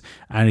does,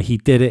 and he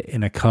did it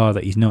in a car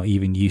that he's not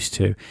even used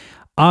to.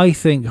 I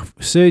think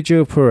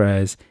Sergio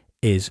Perez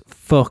is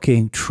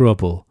fucking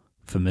trouble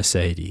for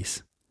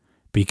Mercedes.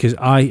 Because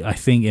I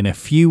think in a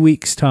few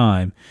weeks'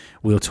 time,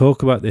 we'll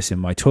talk about this in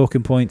my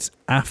talking points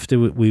after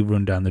we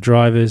run down the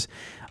drivers.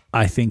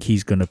 I think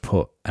he's going to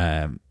put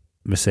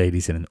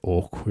Mercedes in an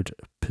awkward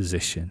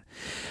position.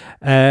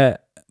 My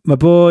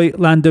boy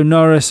Lando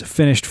Norris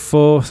finished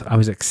 4th. I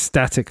was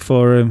ecstatic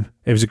for him.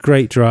 It was a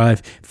great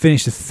drive.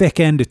 Finished a thick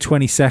end of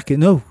 25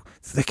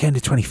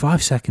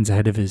 seconds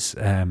ahead of his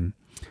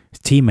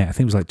teammate. I think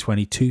it was like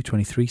 22,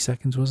 23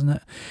 seconds, wasn't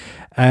it?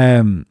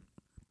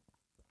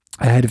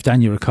 Ahead of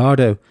Daniel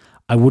Ricciardo.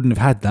 I wouldn't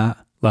have had that.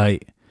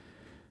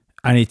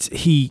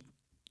 He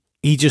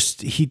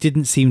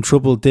didn't seem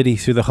troubled, did he,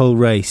 through the whole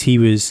race? He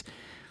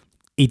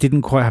he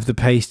didn't quite have the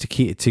pace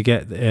to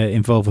get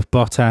involved with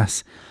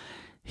Bottas.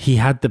 He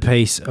had the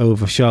pace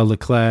over Charles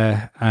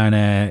Leclerc,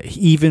 and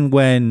even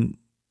when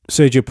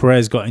Sergio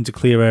Perez got into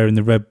clear air in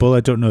the Red Bull, I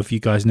don't know if you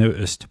guys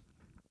noticed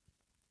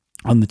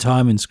on the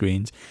timing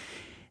screens,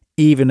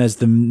 even as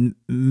the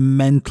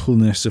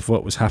mentalness of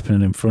what was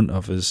happening in front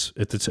of us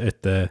at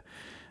the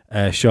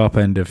sharp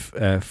end of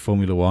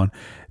Formula One,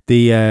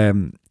 he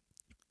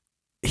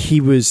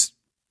was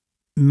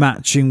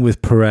matching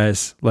with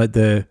Perez, like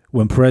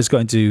when Perez got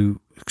into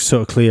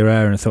sort of clear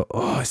air, and I thought,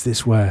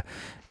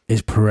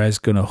 is Perez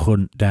going to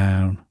hunt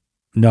down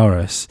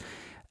Norris?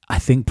 I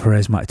think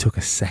Perez might have took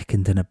a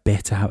second and a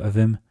bit out of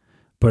him,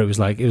 but it was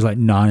like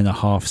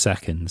 9.5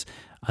 seconds.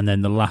 And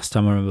then the last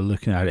time I remember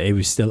looking at it, it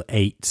was still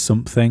 8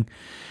 something.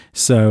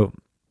 So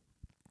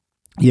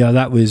yeah,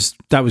 that was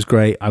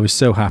great. I was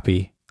so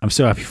happy. I'm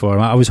so happy for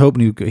him. I was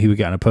hoping he would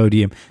get on a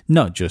podium,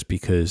 not just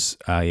because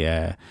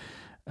I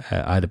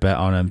had a bet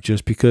on him,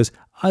 just because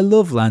I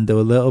love Lando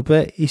a little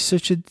bit. He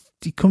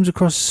comes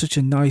across as such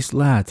a nice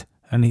lad,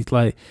 and he's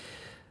like,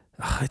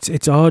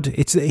 it's odd.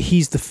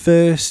 He's the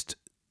first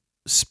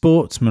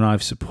sportsman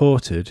I've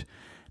supported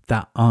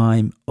that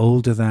I'm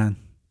older than.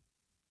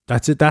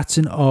 That's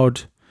an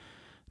odd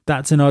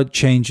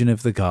changing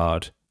of the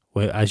guard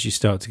where as you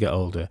start to get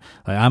older.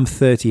 Like, I'm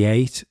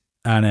 38,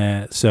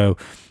 and so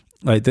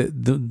like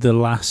the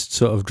last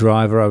sort of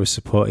driver I was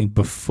supporting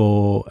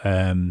before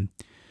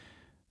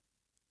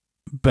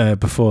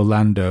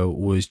Lando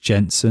was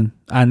Jensen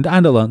and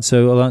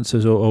Alonso.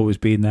 Alonso's always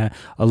been there.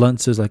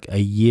 Alonso's like a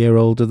year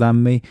older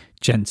than me.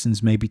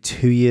 Jensen's maybe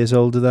 2 years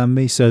older than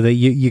me. So that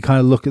you kind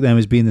of look at them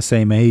as being the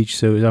same age.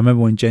 So I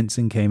remember when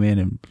Jensen came in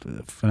and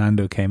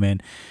Fernando came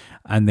in,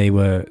 and they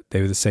were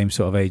the same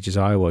sort of age as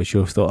I was.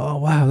 You thought, oh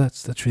wow,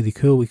 that's really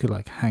cool. We could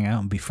like hang out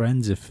and be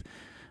friends if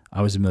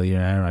I was a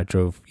millionaire and I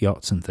drove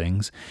yachts and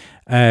things.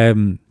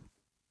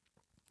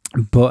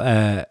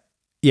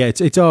 Yeah,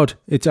 it's odd.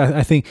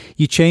 I think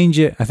you change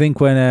it. I think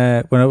when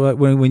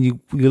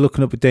you're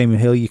looking up at Damon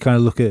Hill, you kind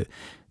of look at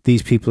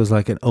these people as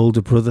like an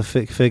older brother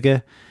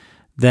figure.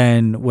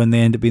 Then when they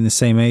end up being the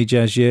same age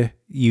as you,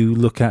 you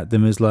look at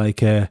them as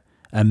like a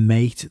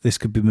mate. This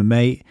could be my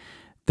mate.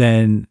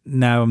 Then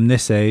now I'm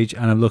this age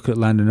and I look at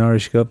Lando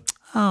Norris and go,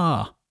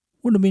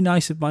 wouldn't it be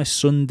nice if my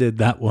son did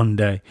that one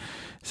day?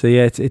 So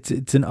yeah,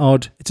 it's an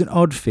odd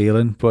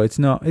feeling, but it's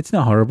not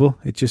horrible.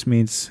 It just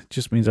means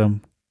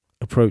I'm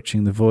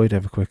approaching the void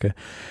ever quicker.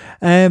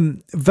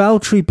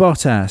 Valtteri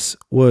Bottas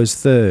was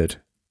third,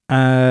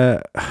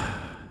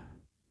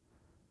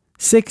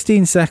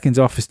 16 seconds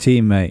off his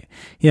teammate.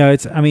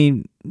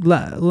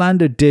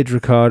 Lando did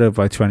Ricciardo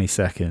by 20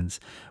 seconds,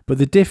 but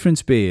the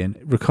difference being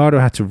Ricciardo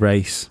had to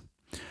race,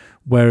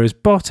 whereas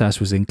Bottas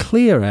was in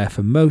clear air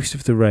for most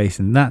of the race,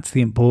 and that's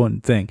the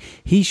important thing.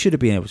 He should have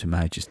been able to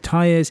manage his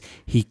tyres.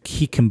 He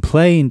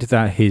complained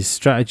that his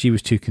strategy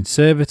was too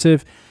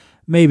conservative.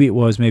 Maybe it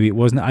was, maybe it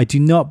wasn't. I do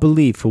not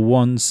believe for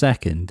 1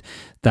 second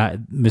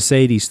that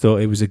Mercedes thought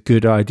it was a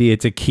good idea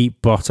to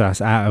keep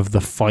Bottas out of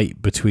the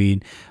fight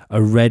between a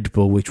Red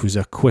Bull, which was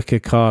a quicker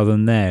car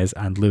than theirs,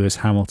 and Lewis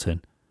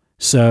Hamilton.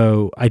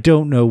 So I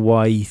don't know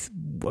why.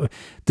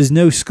 There's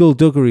no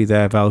skullduggery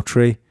there,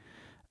 Valtteri.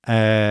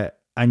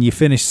 And you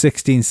finished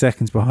 16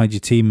 seconds behind your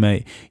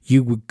teammate.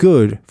 You were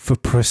good for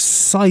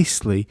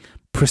precisely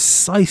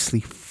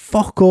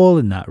fuck all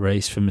in that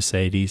race for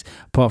Mercedes,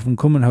 apart from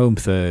coming home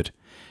third.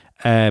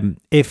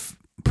 If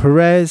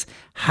Perez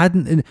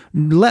hadn't,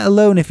 let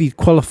alone if he'd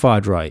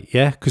qualified right,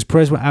 yeah, because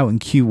Perez went out in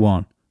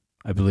Q1,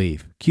 I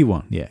believe.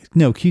 Q1, yeah.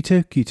 No,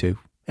 Q2.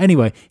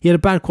 Anyway, he had a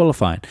bad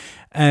qualifying.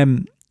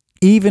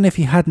 Even if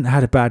he hadn't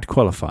had a bad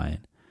qualifying,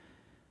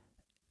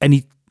 and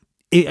he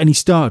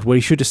started where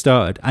he should have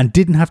started and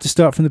didn't have to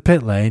start from the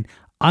pit lane,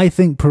 I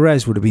think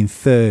Perez would have been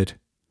third.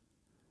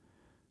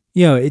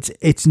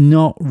 It's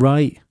not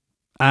right.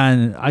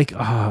 And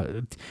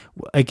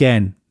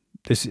again,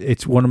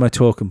 it's one of my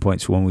talking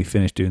points for when we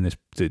finish doing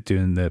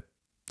the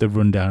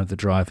rundown of the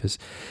drivers.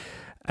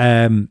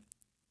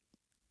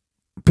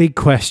 Big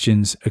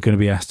questions are going to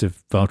be asked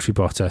of Valtteri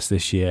Bottas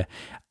this year.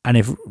 And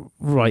if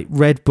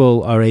Red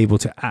Bull are able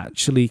to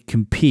actually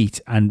compete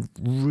and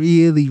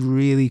really,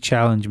 really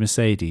challenge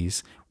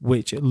Mercedes,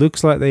 which it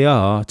looks like they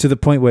are, to the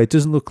point where it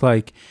doesn't look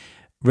like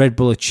Red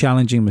Bull are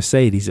challenging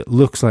Mercedes. It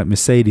looks like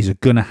Mercedes are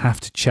going to have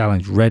to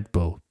challenge Red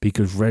Bull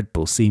because Red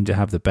Bull seem to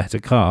have the better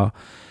car.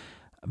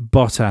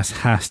 Bottas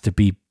has to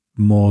be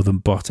more than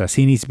Bottas.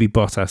 He needs to be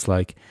Bottas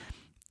like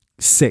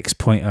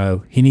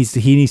 6.0. He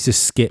needs to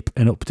skip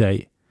an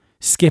update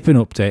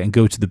and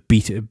go to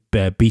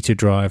the beta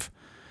drive.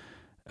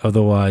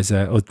 Otherwise,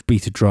 or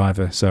beta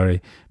driver,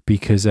 sorry,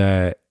 because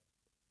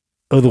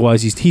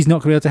otherwise he's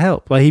not going to be able to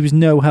help. Like, he was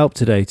no help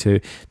today.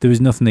 There was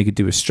nothing they could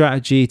do with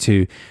strategy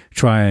to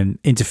try and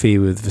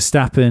interfere with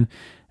Verstappen.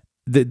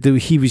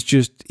 He was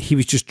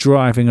just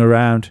driving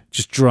around,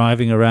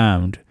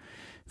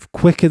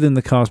 quicker than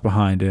the cars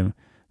behind him,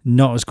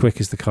 not as quick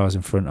as the cars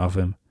in front of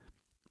him.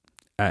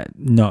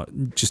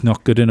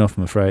 Not good enough,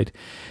 I'm afraid.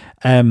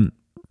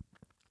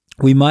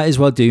 We might as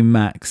well do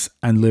Max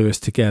and Lewis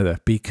together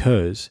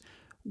because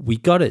we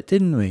got it,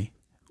 didn't we?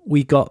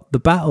 We got the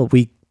battle.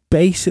 We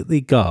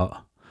basically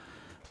got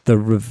the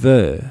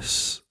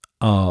reverse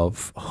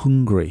of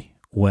Hungary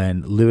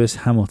when Lewis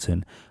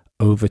Hamilton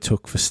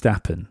overtook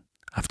Verstappen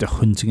after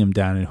hunting him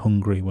down in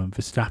Hungary when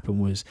Verstappen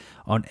was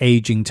on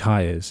aging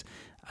tyres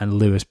and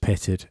Lewis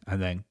pitted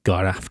and then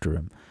got after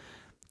him.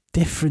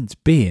 Difference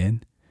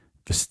being,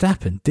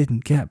 Verstappen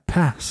didn't get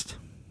past.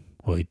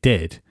 Well, he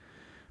did,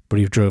 but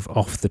he drove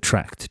off the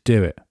track to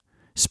do it.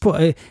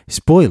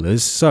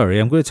 Spoilers, sorry,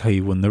 I'm going to tell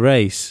you won the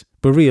race.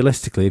 But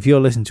realistically, if you're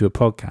listening to a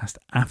podcast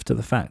after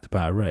the fact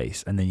about a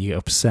race and then you get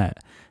upset,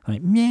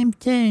 like,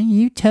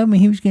 you told me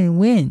he was going to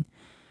win.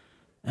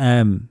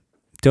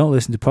 Don't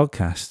listen to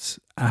podcasts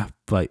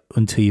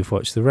until you've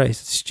watched the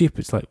race. It's stupid.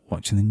 It's like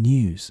watching the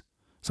news.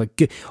 It's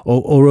like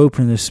or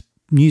opening this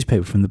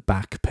newspaper from the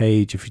back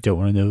page if you don't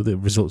want to know the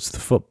results of the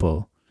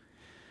football.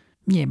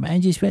 Yeah, man, I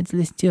just went to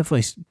listen to your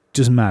voice.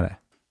 Doesn't matter.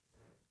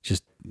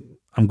 Just,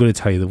 I'm going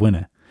to tell you the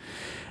winner.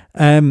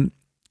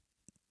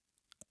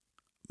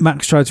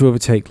 Max tried to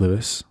overtake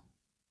Lewis.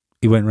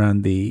 He went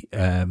around the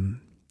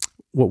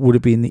what would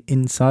have been the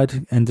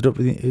inside, ended up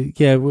with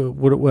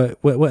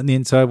went on the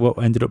inside. What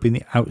ended up being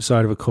the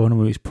outside of a corner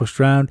where he was pushed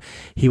around.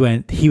 He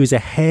was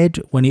ahead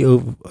when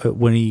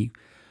he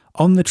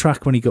on the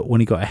track when he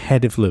got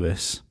ahead of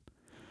Lewis.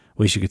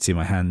 Wish you could see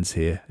my hands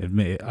here.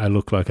 Admit it, I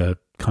look like I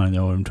kind of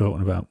know what I'm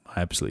talking about. I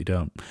absolutely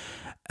don't.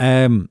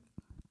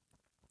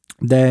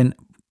 Then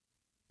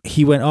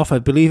he went off. I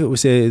believe it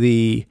was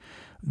the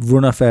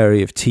runoff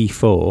area of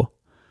T4,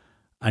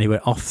 and he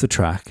went off the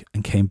track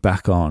and came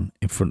back on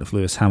in front of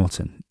Lewis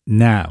Hamilton.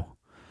 Now,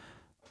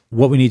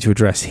 what we need to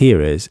address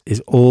here is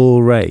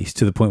all race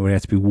to the point where he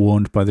had to be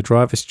warned by the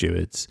driver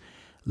stewards,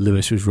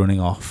 Lewis was running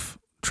off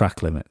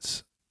track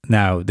limits.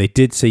 Now, they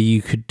did say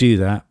you could do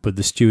that, but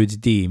the stewards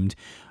deemed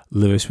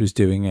Lewis was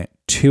doing it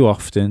too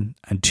often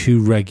and too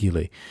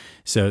regularly.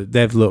 So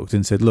they've looked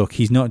and said, look,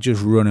 he's not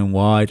just running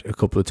wide a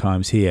couple of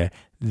times here.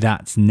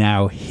 That's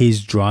now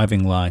his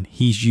driving line.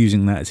 He's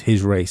using that as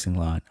his racing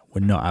line.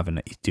 We're not having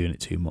it. He's doing it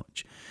too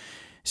much.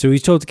 So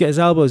he's told to get his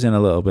elbows in a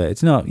little bit.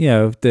 It's not,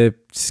 the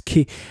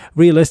key.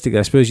 Realistically,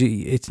 I suppose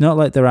it's not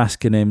like they're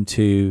asking him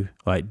to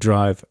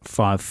drive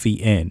 5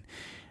 feet in.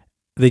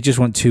 They just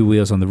want 2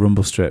 wheels on the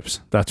rumble strips.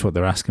 That's what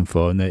they're asking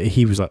for. And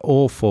he was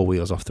all 4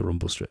 wheels off the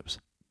rumble strips.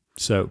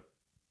 So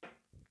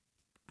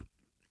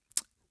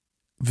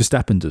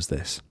Verstappen does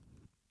this.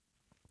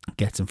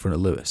 Gets in front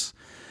of Lewis.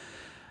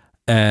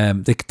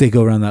 They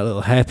go around that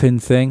little hairpin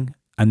thing,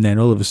 and then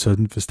all of a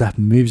sudden Verstappen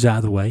moves out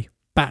of the way,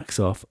 backs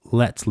off,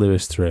 lets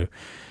Lewis through.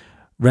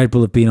 Red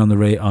Bull have been on the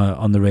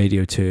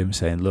radio to him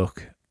saying,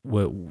 look,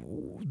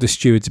 the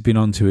stewards have been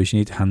on to us, you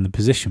need to hand the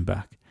position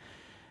back.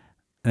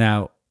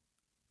 Now,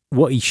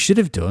 what he should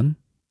have done,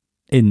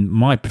 in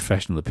my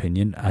professional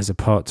opinion, as a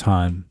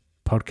part-time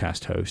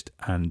podcast host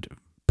and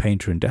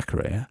painter and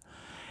decorator,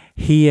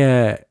 he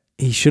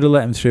should have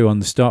let him through on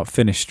the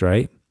start-finish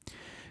straight,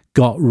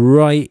 got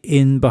right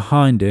in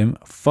behind him,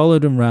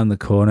 followed him round the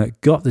corner,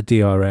 got the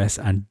DRS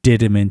and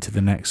did him into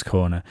the next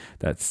corner.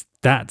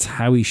 That's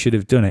how he should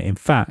have done it. In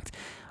fact,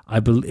 I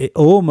believe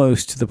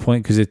almost to the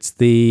point, because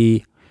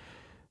they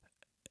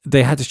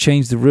had to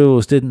change the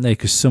rules, didn't they?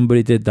 Because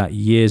somebody did that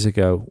years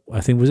ago.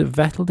 I think, was it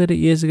Vettel did it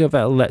years ago?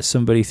 Vettel let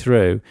somebody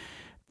through,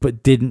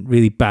 but didn't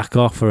really back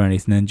off or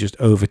anything and just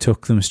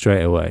overtook them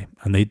straight away.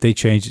 And they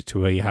changed it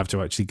to where you have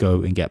to actually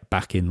go and get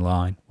back in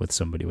line with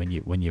somebody when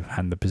you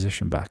hand the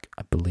position back,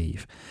 I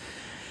believe.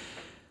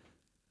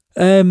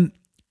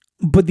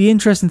 But the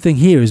interesting thing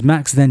here is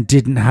Max then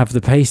didn't have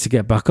the pace to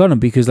get back on him,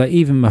 because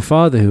even my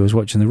father, who I was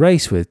watching the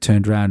race with,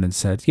 turned around and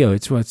said,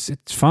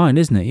 it's fine,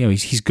 isn't it?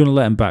 He's going to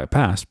let him back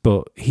past,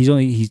 but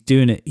he's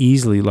doing it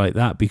easily like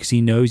that because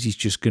he knows he's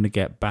just going to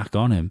get back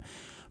on him.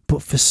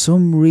 But for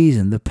some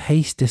reason, the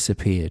pace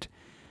disappeared,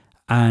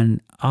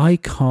 and I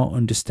can't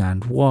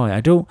understand why.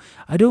 I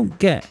don't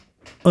get.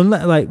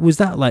 Unless, was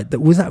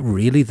that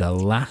really the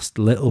last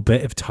little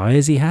bit of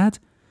tyres he had?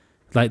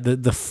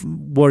 The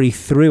what he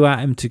threw at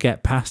him to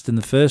get past in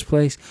the first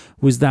place?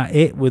 Was that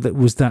it?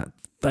 Was that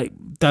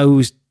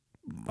those?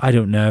 I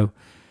don't know.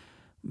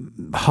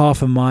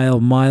 Half a mile,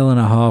 mile and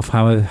a half,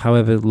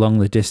 however long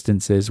the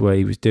distance is, where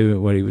he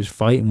was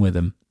fighting with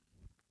him.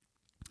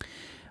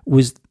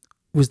 Was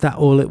that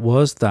all it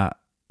was that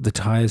the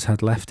tyres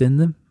had left in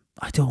them?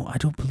 I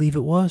don't believe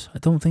it was. I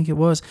don't think it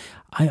was.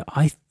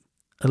 A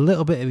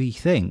little bit of me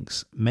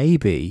thinks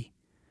maybe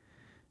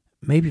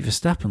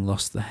Verstappen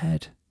lost the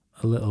head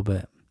a little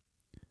bit.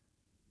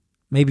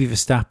 Maybe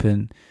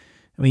Verstappen,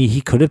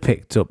 he could have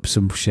picked up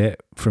some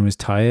shit from his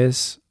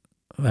tyres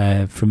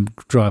from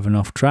driving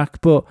off track,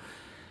 but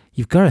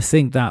you've got to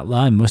think that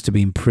line must have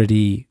been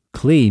pretty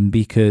clean,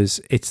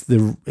 because it's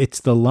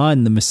the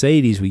line the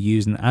Mercedes were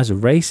using as a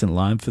racing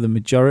line for the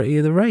majority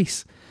of the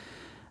race.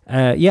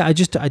 I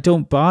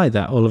don't buy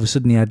that all of a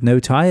sudden he had no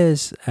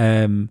tyres,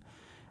 and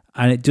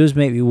it does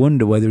make me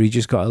wonder whether he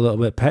just got a little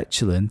bit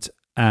petulant,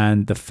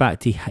 and the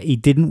fact he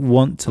didn't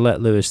want to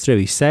let Lewis through.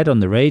 He said on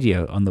the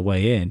radio on the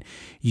way in,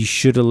 you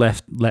should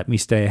have let me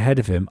stay ahead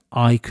of him.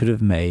 I could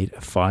have made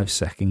a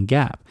 5-second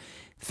gap.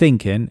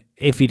 thinking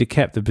if he'd have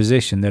kept the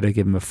position, they'd have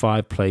given him a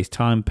 5-place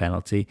time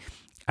penalty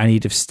and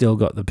he'd have still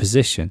got the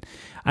position.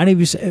 And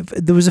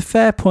there was a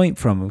fair point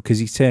from him, because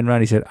he turned around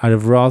and he said, I'd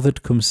have rather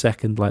come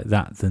second like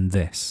that than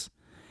this.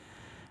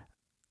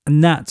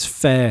 And that's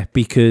fair,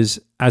 because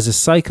as a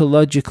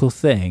psychological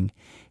thing,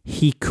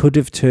 he could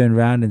have turned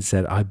around and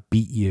said, I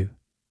beat you.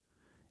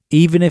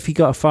 Even if he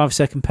got a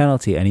 5-second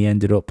penalty and he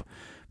ended up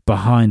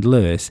behind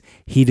Lewis,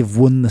 he'd have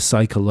won the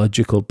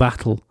psychological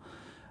battle.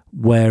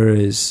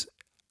 Whereas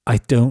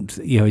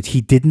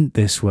he didn't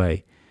this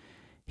way.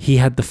 He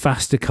had the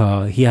faster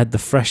car, he had the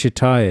fresher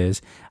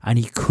tyres, and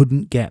he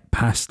couldn't get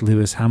past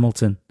Lewis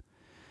Hamilton.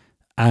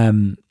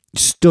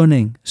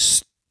 Stunning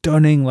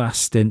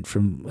last stint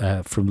from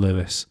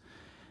Lewis.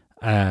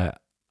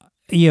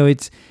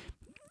 It's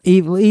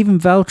even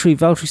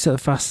Valtteri set the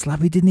fastest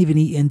lap. He didn't even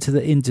eat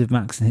into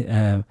Max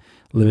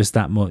Lewis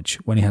that much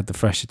when he had the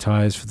fresher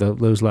tyres for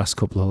those last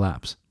couple of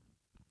laps.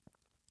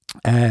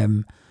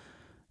 I'm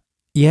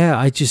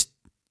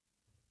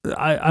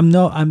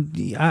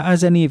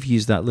as any of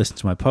you that listen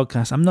to my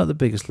podcast, I'm not the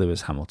biggest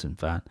Lewis Hamilton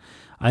fan.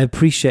 I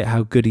appreciate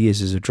how good he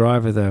is as a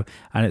driver, though,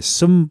 and at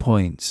some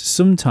points,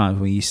 sometimes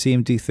when you see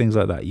him do things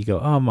like that, you go,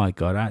 oh my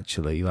God,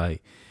 actually,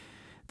 like,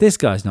 this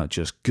guy's not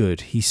just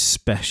good, he's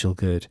special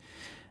good.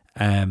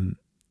 But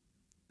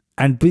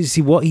you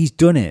see, what he's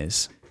done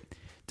is,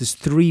 there's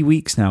 3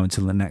 weeks now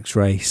until the next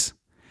race,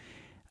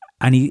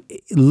 and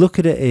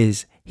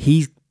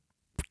he's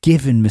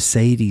given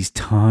Mercedes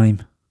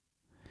time.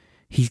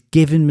 He's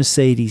given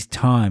Mercedes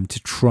time to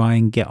try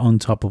and get on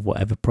top of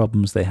whatever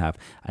problems they have.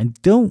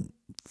 And don't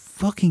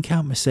fucking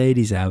count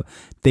Mercedes out.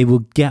 They will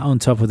get on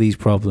top of these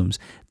problems.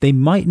 They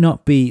might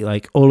not be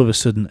like all of a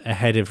sudden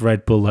ahead of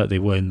Red Bull like they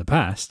were in the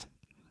past,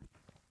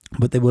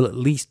 but they will at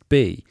least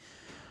be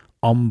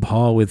on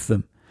par with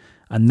them.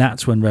 And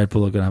that's when Red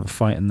Bull are going to have a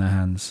fight in their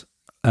hands.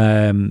 They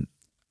had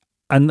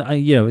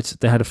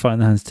a fight in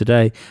their hands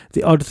today.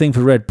 The odd thing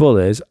for Red Bull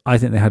is I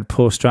think they had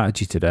poor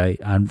strategy today,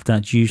 and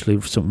that's usually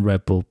something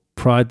Red Bull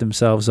pride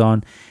themselves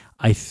on.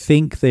 I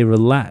think they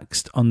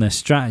relaxed on their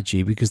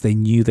strategy because they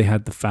knew they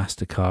had the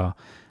faster car,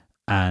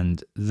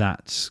 and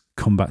that's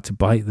come back to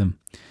bite them.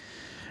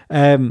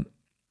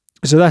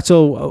 So that's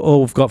all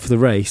we've got for the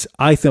race.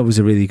 I thought it was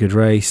a really good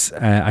race.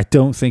 I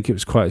don't think it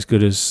was quite as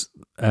good as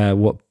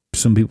what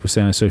some people were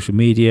saying on social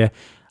media.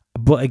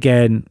 But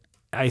again,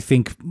 I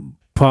think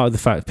part of the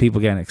fact people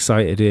getting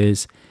excited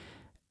is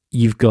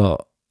you've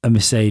got a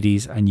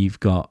Mercedes and you've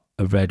got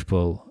a Red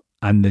Bull,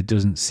 and there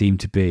doesn't seem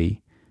to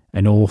be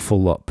an awful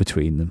lot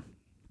between them.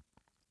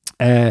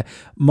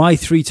 My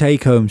 3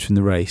 take-homes from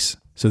the race.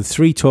 So the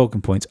 3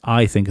 talking points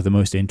I think are the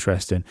most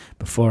interesting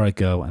before I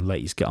go and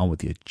let you get on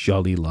with your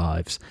jolly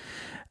lives.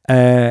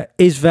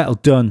 Is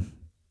Vettel done?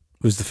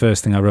 Was the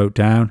first thing I wrote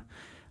down.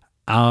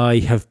 I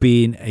have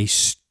been a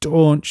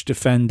staunch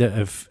defender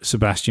of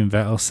Sebastian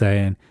Vettel,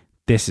 saying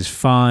this is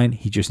fine.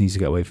 He just needs to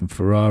get away from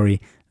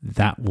Ferrari.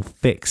 That will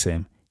fix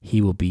him.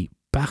 He will be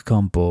back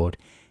on board.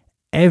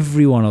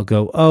 Everyone will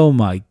go, oh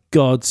my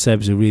God,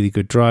 Seb's a really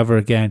good driver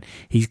again.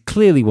 He's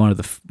clearly one of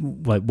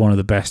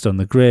the best on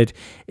the grid.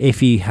 If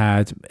he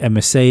had a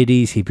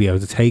Mercedes, he'd be able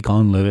to take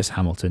on Lewis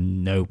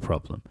Hamilton, no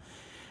problem.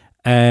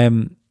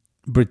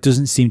 But it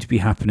doesn't seem to be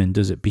happening,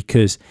 does it?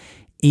 Because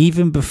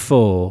even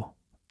before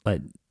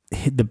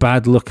the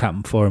bad luck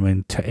happened for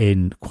him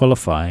in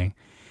qualifying,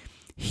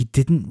 he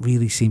didn't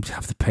really seem to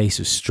have the pace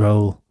of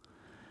Stroll.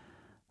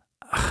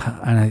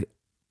 And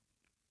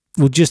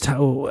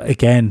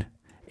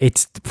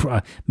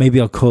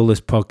maybe I'll call this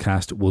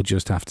podcast, we'll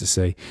just have to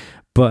see.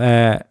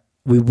 But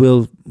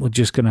we're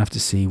just going to have to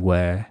see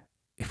where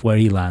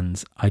he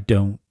lands. I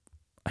don't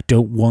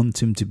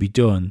want him to be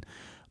done,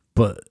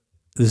 but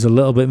there's a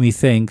little bit of me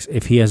thinks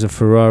if he has a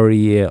Ferrari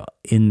year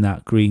in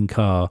that green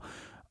car,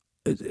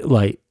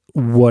 like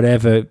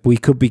whatever, we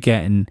could be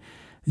getting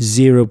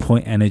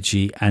 0-point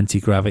energy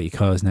anti-gravity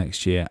cars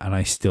next year, and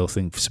I still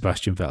think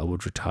Sebastian Vettel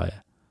would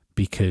retire.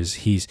 Because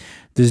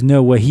there's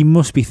no way, he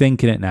must be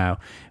thinking it now.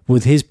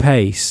 With his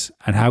pace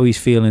and how he's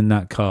feeling in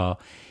that car,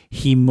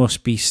 he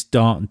must be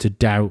starting to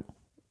doubt.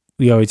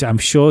 I'm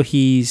sure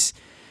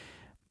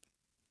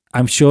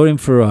in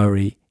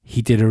Ferrari,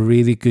 he did a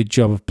really good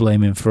job of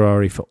blaming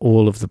Ferrari for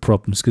all of the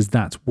problems, because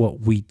that's what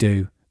we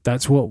do.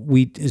 That's what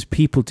we as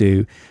people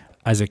do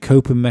as a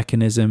coping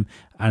mechanism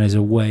and as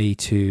a way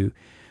to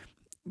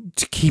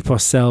keep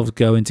ourselves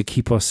going, to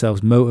keep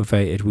ourselves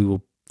motivated. We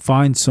will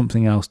find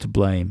something else to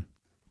blame.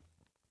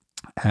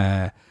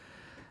 But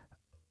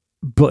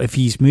if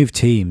he's moved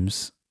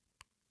teams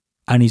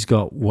and he's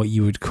got what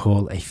you would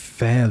call a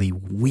fairly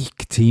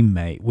weak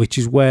teammate, which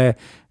is where,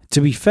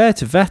 to be fair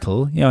to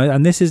Vettel,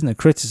 and this isn't a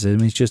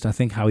criticism, it's just I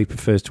think how he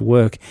prefers to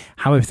work,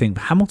 how I think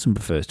Hamilton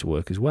prefers to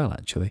work as well,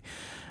 actually.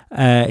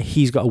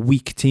 He's got a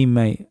weak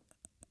teammate,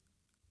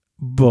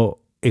 but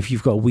if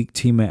you've got a weak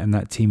teammate and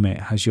that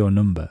teammate has your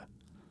number,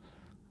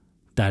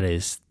 that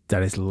is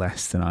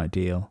less than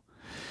ideal.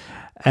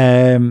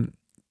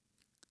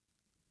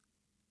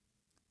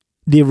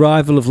 The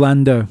arrival of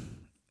Lando,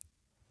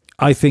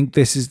 I think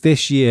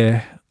this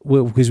year,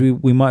 because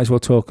we might as well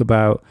talk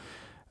about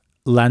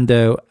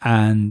Lando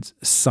and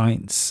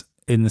Sainz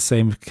in the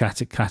same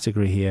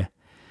category here.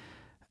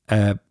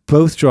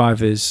 Both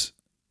drivers,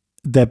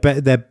 their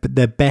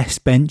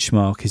best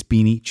benchmark has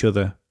been each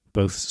other,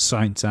 both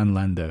Sainz and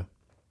Lando.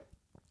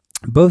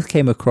 Both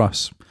came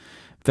across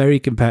very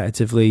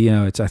competitively.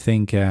 I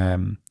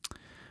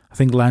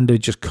think Lando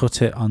just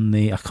cut it on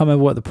I can't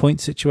remember what the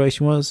point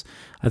situation was.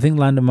 I think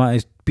Lando might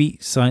have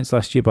beat Sainz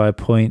last year by a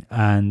point,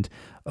 and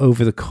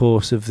over the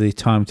course of the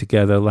time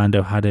together,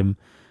 Lando had him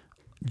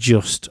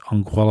just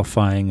on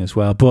qualifying as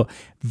well. But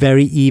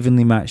very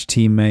evenly matched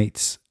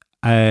teammates.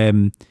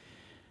 But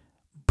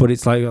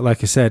it's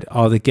like I said,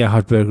 are they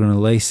Gerhard Berger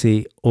and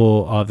Lacey,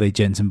 or are they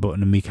Jenson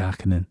Button and Mika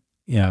Hakkinen?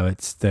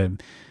 It's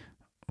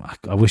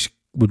I wish I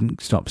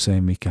wouldn't stop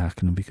saying Mika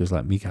Hakkinen, because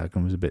Mika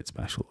Hakkinen was a bit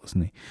special,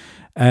 wasn't he?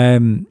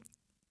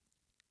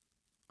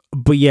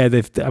 But yeah,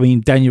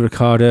 Daniel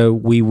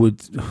Ricciardo,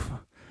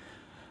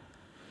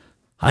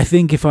 I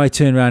think if I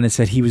turned around and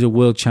said he was a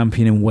world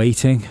champion in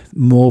waiting,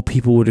 more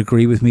people would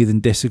agree with me than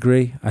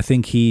disagree. I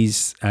think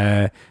he's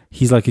like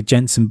a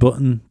Jenson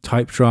Button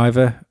type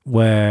driver,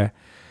 where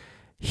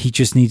he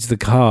just needs the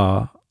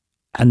car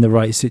and the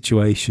right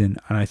situation,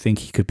 and I think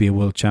he could be a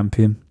world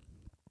champion.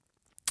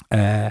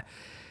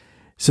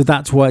 So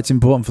that's why it's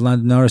important for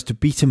Lando Norris to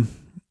beat him,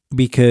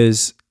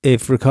 because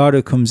if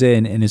Ricciardo comes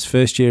in his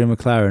first year in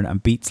McLaren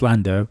and beats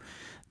Lando,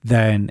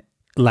 then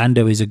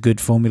Lando is a good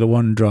Formula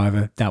One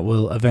driver that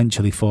will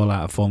eventually fall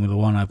out of Formula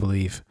One, I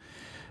believe.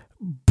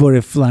 But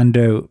if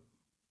Lando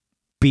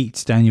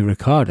beats Daniel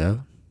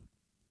Ricciardo,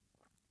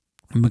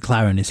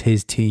 McLaren is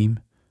his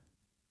team.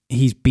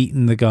 He's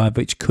beaten the guy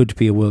which could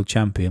be a world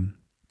champion.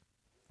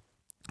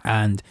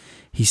 And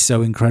he's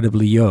so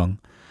incredibly young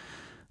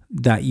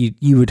that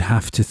you would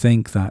have to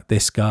think that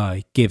this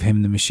guy, give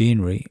him the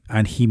machinery,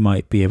 and he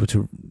might be able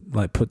to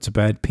put to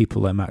bed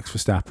people like Max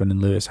Verstappen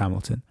and Lewis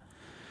Hamilton.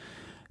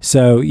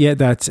 So yeah,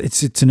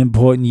 it's an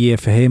important year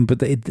for him, but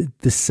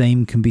the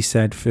same can be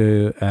said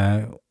for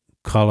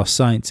Carlos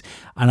Sainz,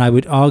 and I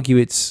would argue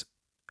it's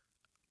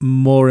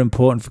more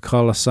important for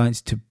Carlos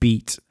Sainz to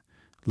beat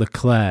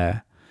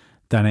Leclerc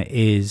than it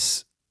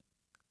is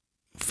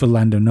for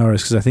Lando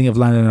Norris, because I think if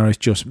Lando Norris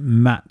just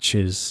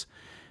matches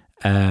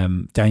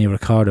Daniel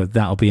Ricciardo,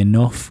 that'll be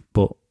enough,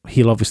 but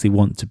he'll obviously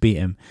want to beat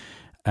him,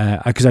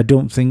 because I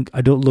don't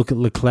look at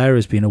Leclerc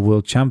as being a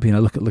world champion. I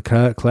look at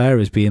Leclerc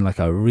as being like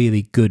a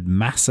really good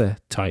Massa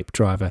type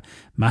driver.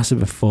 Massa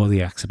before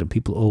the accident,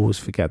 people always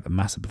forget that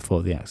Massa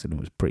before the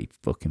accident was pretty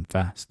fucking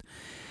fast.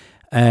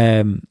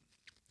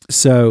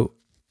 So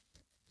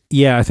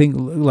yeah, I think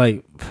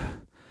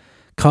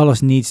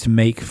Carlos needs to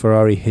make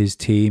Ferrari his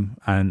team,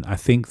 and I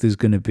think there's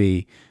going to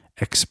be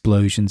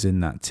explosions in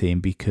that team,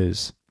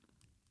 because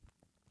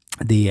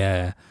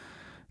the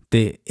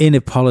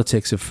inner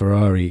politics of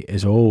Ferrari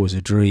is always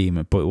a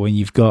dream, but when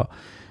you've got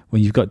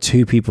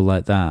two people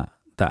like that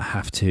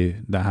have to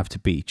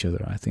beat each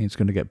other, I think it's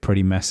going to get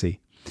pretty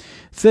messy.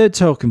 Third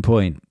talking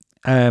point: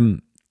 is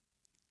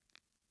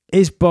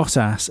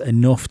Bottas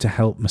enough to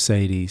help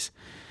Mercedes?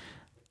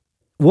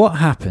 What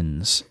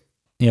happens?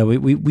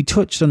 We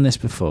touched on this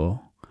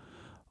before.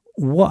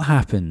 What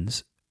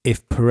happens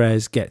if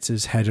Perez gets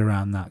his head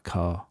around that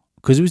car?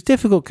 Because it was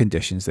difficult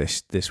conditions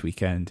this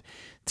weekend.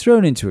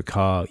 Thrown into a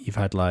car, you've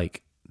had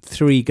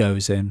 3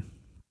 goes in.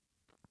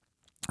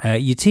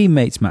 Your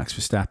teammates, Max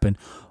Verstappen,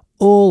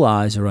 all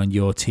eyes are on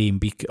your team,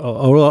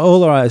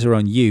 all eyes are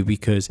on you,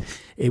 because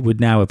it would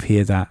now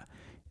appear that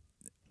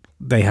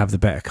they have the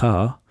better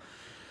car.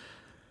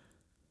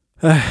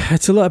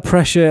 It's a lot of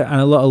pressure and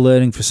a lot of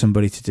learning for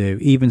somebody to do,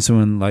 even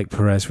someone like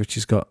Perez, which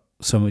has got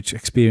so much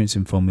experience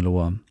in Formula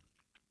One.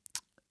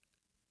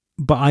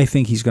 But I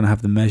think he's going to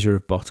have the measure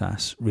of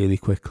Bottas really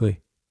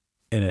quickly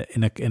in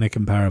a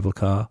comparable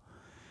car.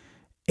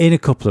 In a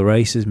couple of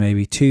races,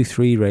 maybe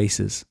 2-3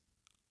 races,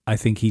 I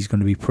think he's going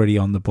to be pretty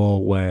on the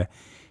ball, where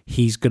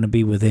he's going to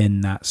be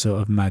within that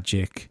sort of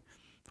magic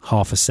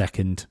half a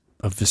second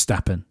of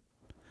Verstappen.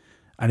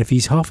 And if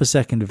he's half a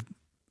second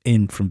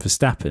in from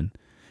Verstappen,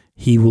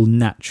 he will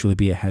naturally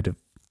be ahead of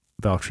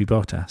Valtteri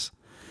Bottas.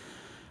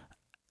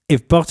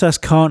 If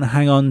Bottas can't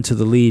hang on to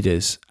the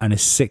leaders and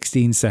is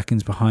 16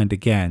 seconds behind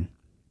again,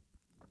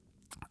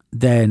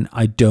 then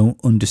I don't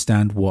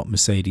understand what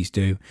Mercedes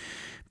do,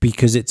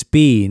 because it's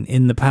been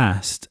in the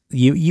past.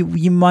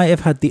 You might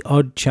have had the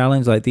odd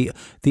challenge, like the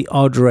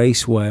odd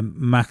race where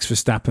Max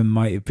Verstappen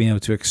might have been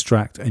able to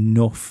extract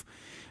enough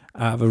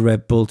out of a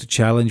Red Bull to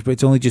challenge, but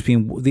it's only just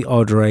been the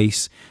odd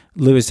race.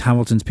 Lewis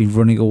Hamilton's been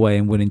running away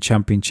and winning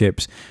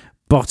championships.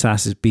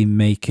 Bottas has been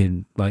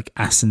making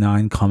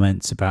asinine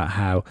comments about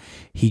how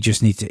he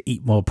just needs to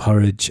eat more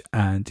porridge,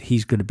 and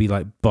he's going to be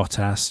like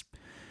Bottas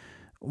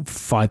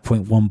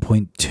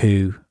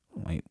 5.1.2,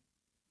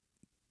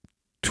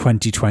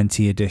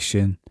 2020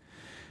 edition.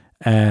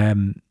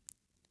 And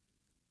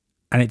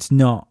it's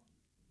not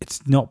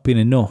been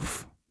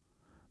enough.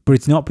 But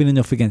it's not been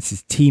enough against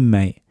his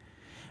teammate.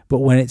 But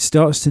when it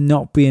starts to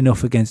not be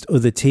enough against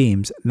other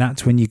teams,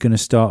 that's when you're going to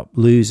start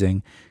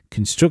losing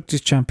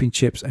Constructors'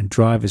 Championships and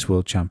Drivers'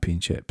 World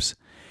Championships.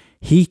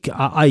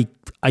 I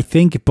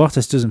think if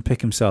Bottas doesn't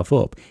pick himself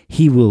up,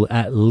 he will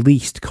at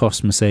least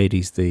cost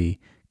Mercedes the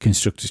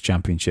Constructors'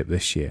 Championship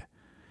this year.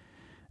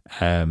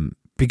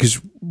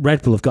 Because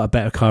Red Bull have got a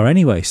better car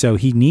anyway, so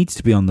he needs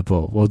to be on the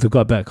ball. Well, they've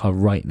got a better car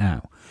right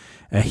now.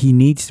 He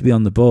needs to be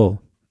on the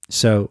ball.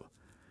 So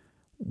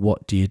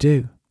what do you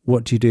do?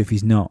 What do you do if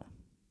he's not?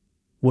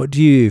 What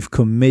do you do if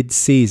come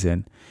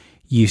mid-season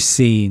you've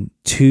seen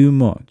too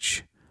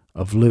much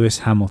of Lewis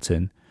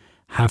Hamilton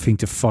having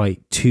to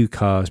fight two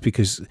cars?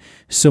 Because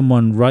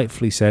someone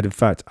rightfully said, in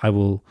fact,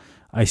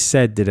 I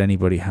said, did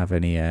anybody have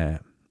any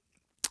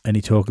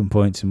talking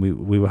points? And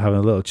we were having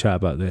a little chat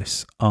about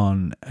this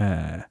on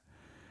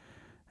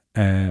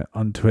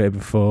Twitter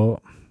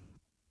before.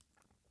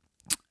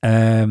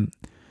 I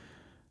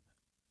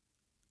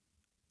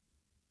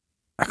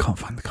can't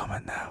find the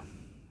comment now.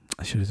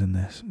 I should have done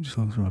this. I'm just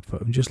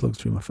looking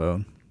through my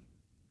phone.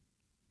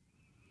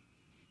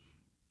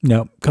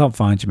 No, can't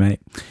find you,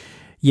 mate.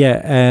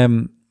 Yeah.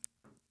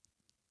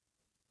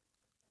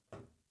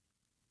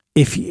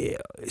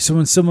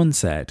 Someone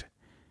said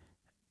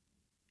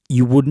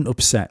you wouldn't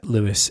upset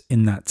Lewis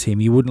in that team.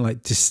 You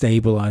wouldn't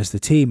destabilize the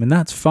team, and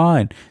that's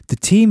fine. The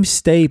team's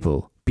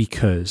stable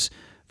because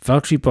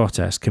Valtteri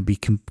Bottas can be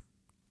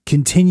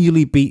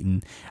continually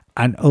beaten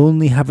and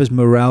only have his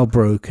morale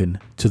broken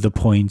to the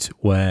point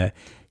where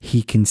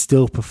he can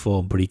still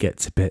perform, but he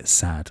gets a bit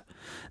sad.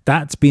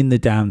 That's been the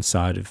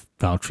downside of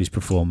Valtteri's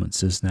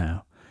performances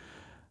now.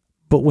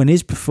 But when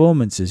his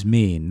performances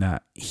mean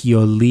that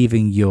you're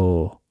leaving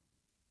your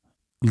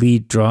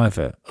lead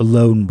driver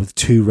alone with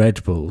two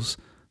Red Bulls,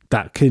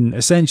 that can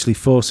essentially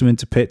force him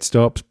into pit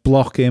stops,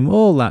 block him,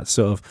 all that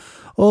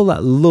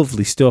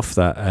lovely stuff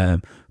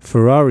that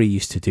Ferrari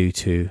used to do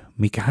to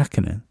Mika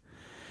Hakkinen,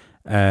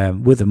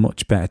 with a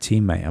much better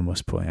teammate, I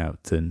must point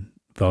out, than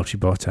Valtteri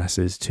Bottas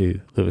is to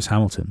Lewis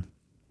Hamilton.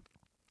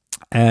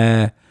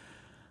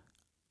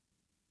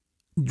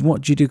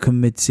 What do you do come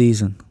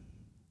mid-season?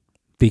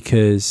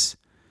 Because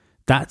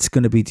that's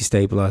going to be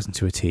destabilising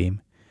to a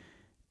team.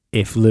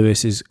 If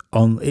Lewis isn't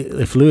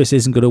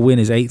going to win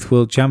his 8th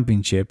World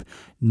Championship,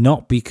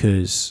 not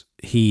because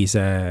he's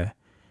a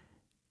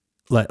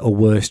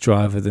worse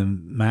driver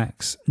than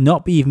Max,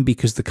 not even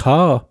because the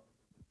car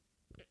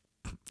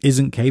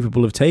isn't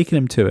capable of taking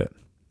him to it,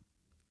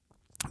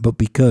 but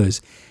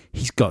because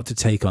he's got to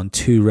take on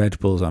two Red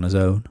Bulls on his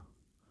own.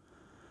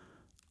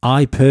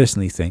 I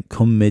personally think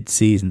come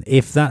mid-season,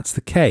 if that's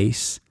the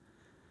case,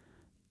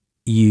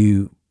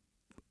 you,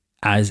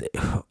 as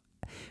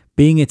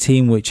being a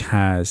team which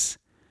has,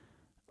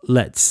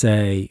 let's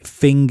say,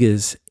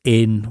 fingers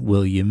in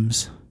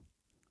Williams,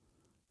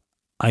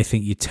 I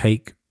think you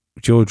take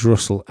George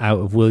Russell out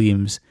of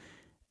Williams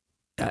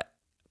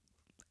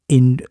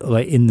in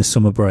the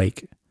summer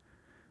break,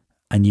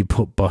 and you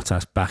put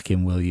Bottas back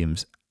in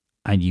Williams,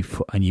 and you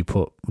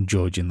put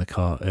George in the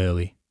car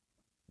early,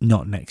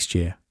 not next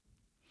year.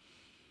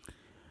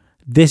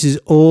 This is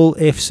all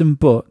ifs and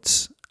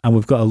buts, and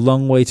we've got a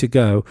long way to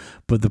go.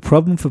 But the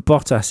problem for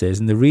Bottas is,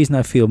 and the reason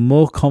I feel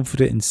more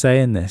confident in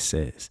saying this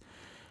is,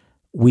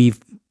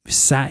 we've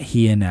sat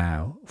here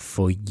now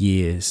for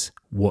years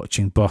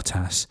watching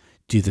Bottas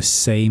do the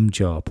same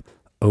job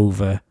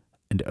over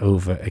and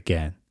over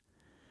again.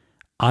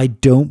 I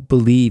don't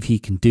believe he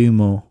can do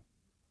more,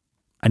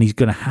 and he's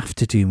going to have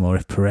to do more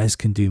if Perez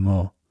can do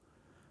more.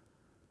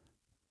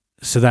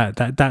 So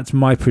that's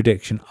my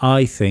prediction.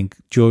 I think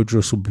George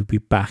Russell will be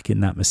back in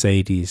that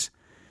Mercedes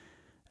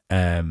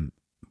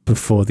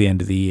before the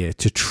end of the year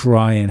to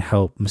try and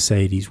help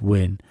Mercedes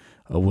win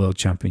a world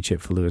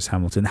championship for Lewis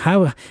Hamilton.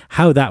 How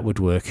that would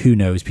work, who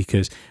knows?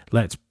 Because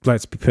let's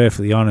be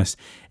perfectly honest,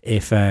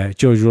 if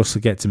George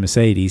Russell gets to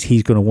Mercedes,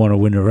 he's going to want to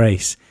win a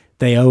race.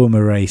 They owe him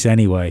a race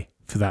anyway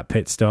for that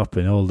pit stop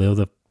and all the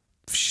other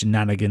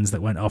shenanigans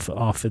that went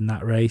off in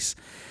that race.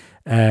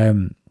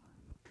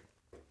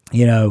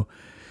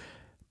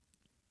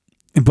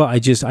 But I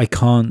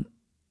can't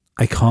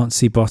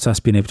see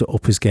Bottas being able to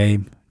up his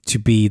game to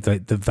be the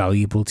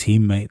valuable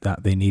teammate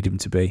that they need him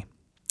to be.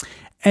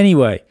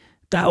 Anyway,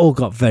 that all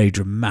got very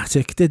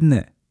dramatic, didn't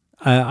it?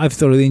 I've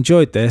thoroughly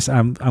enjoyed this.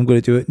 I'm going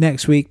to do it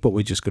next week, but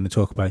we're just going to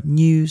talk about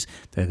news.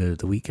 Then go to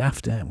the week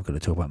after, and we're going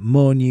to talk about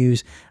more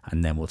news,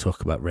 and then we'll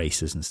talk about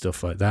races and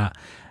stuff like that.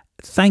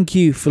 Thank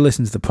you for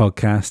listening to the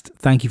podcast.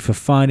 Thank you for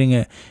finding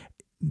it.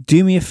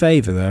 Do me a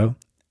favour, though.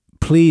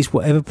 Please,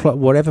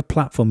 whatever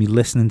platform you're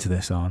listening to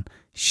this on,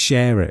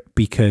 share it,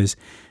 because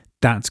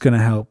that's going to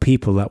help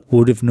people that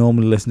would have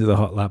normally listened to the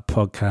Hot Lap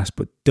podcast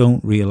but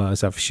don't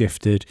realise I've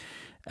shifted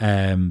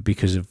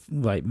because of,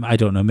 I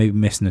don't know, maybe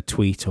missing a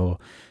tweet or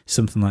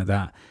something like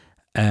that.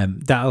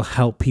 That'll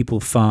help people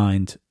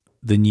find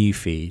the new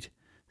feed.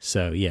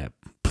 So, yeah,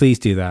 please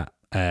do that.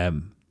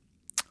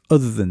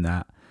 Other than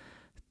that,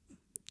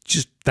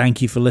 just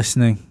thank you for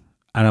listening,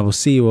 and I will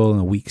see you all in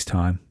a week's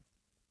time.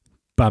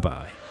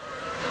 Bye-bye.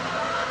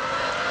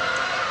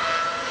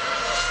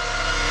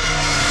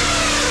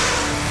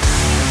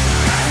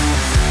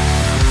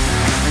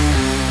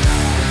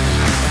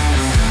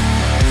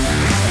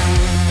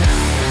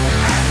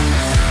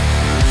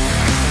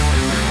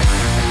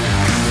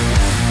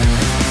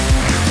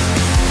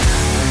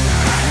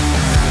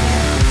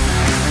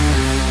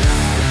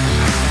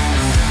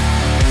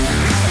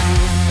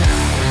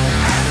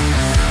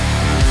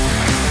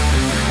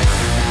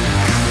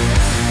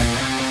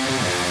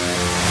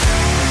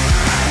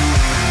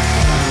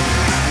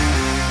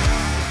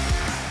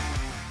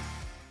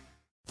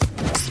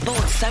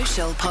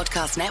 Social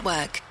Podcast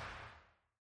Network.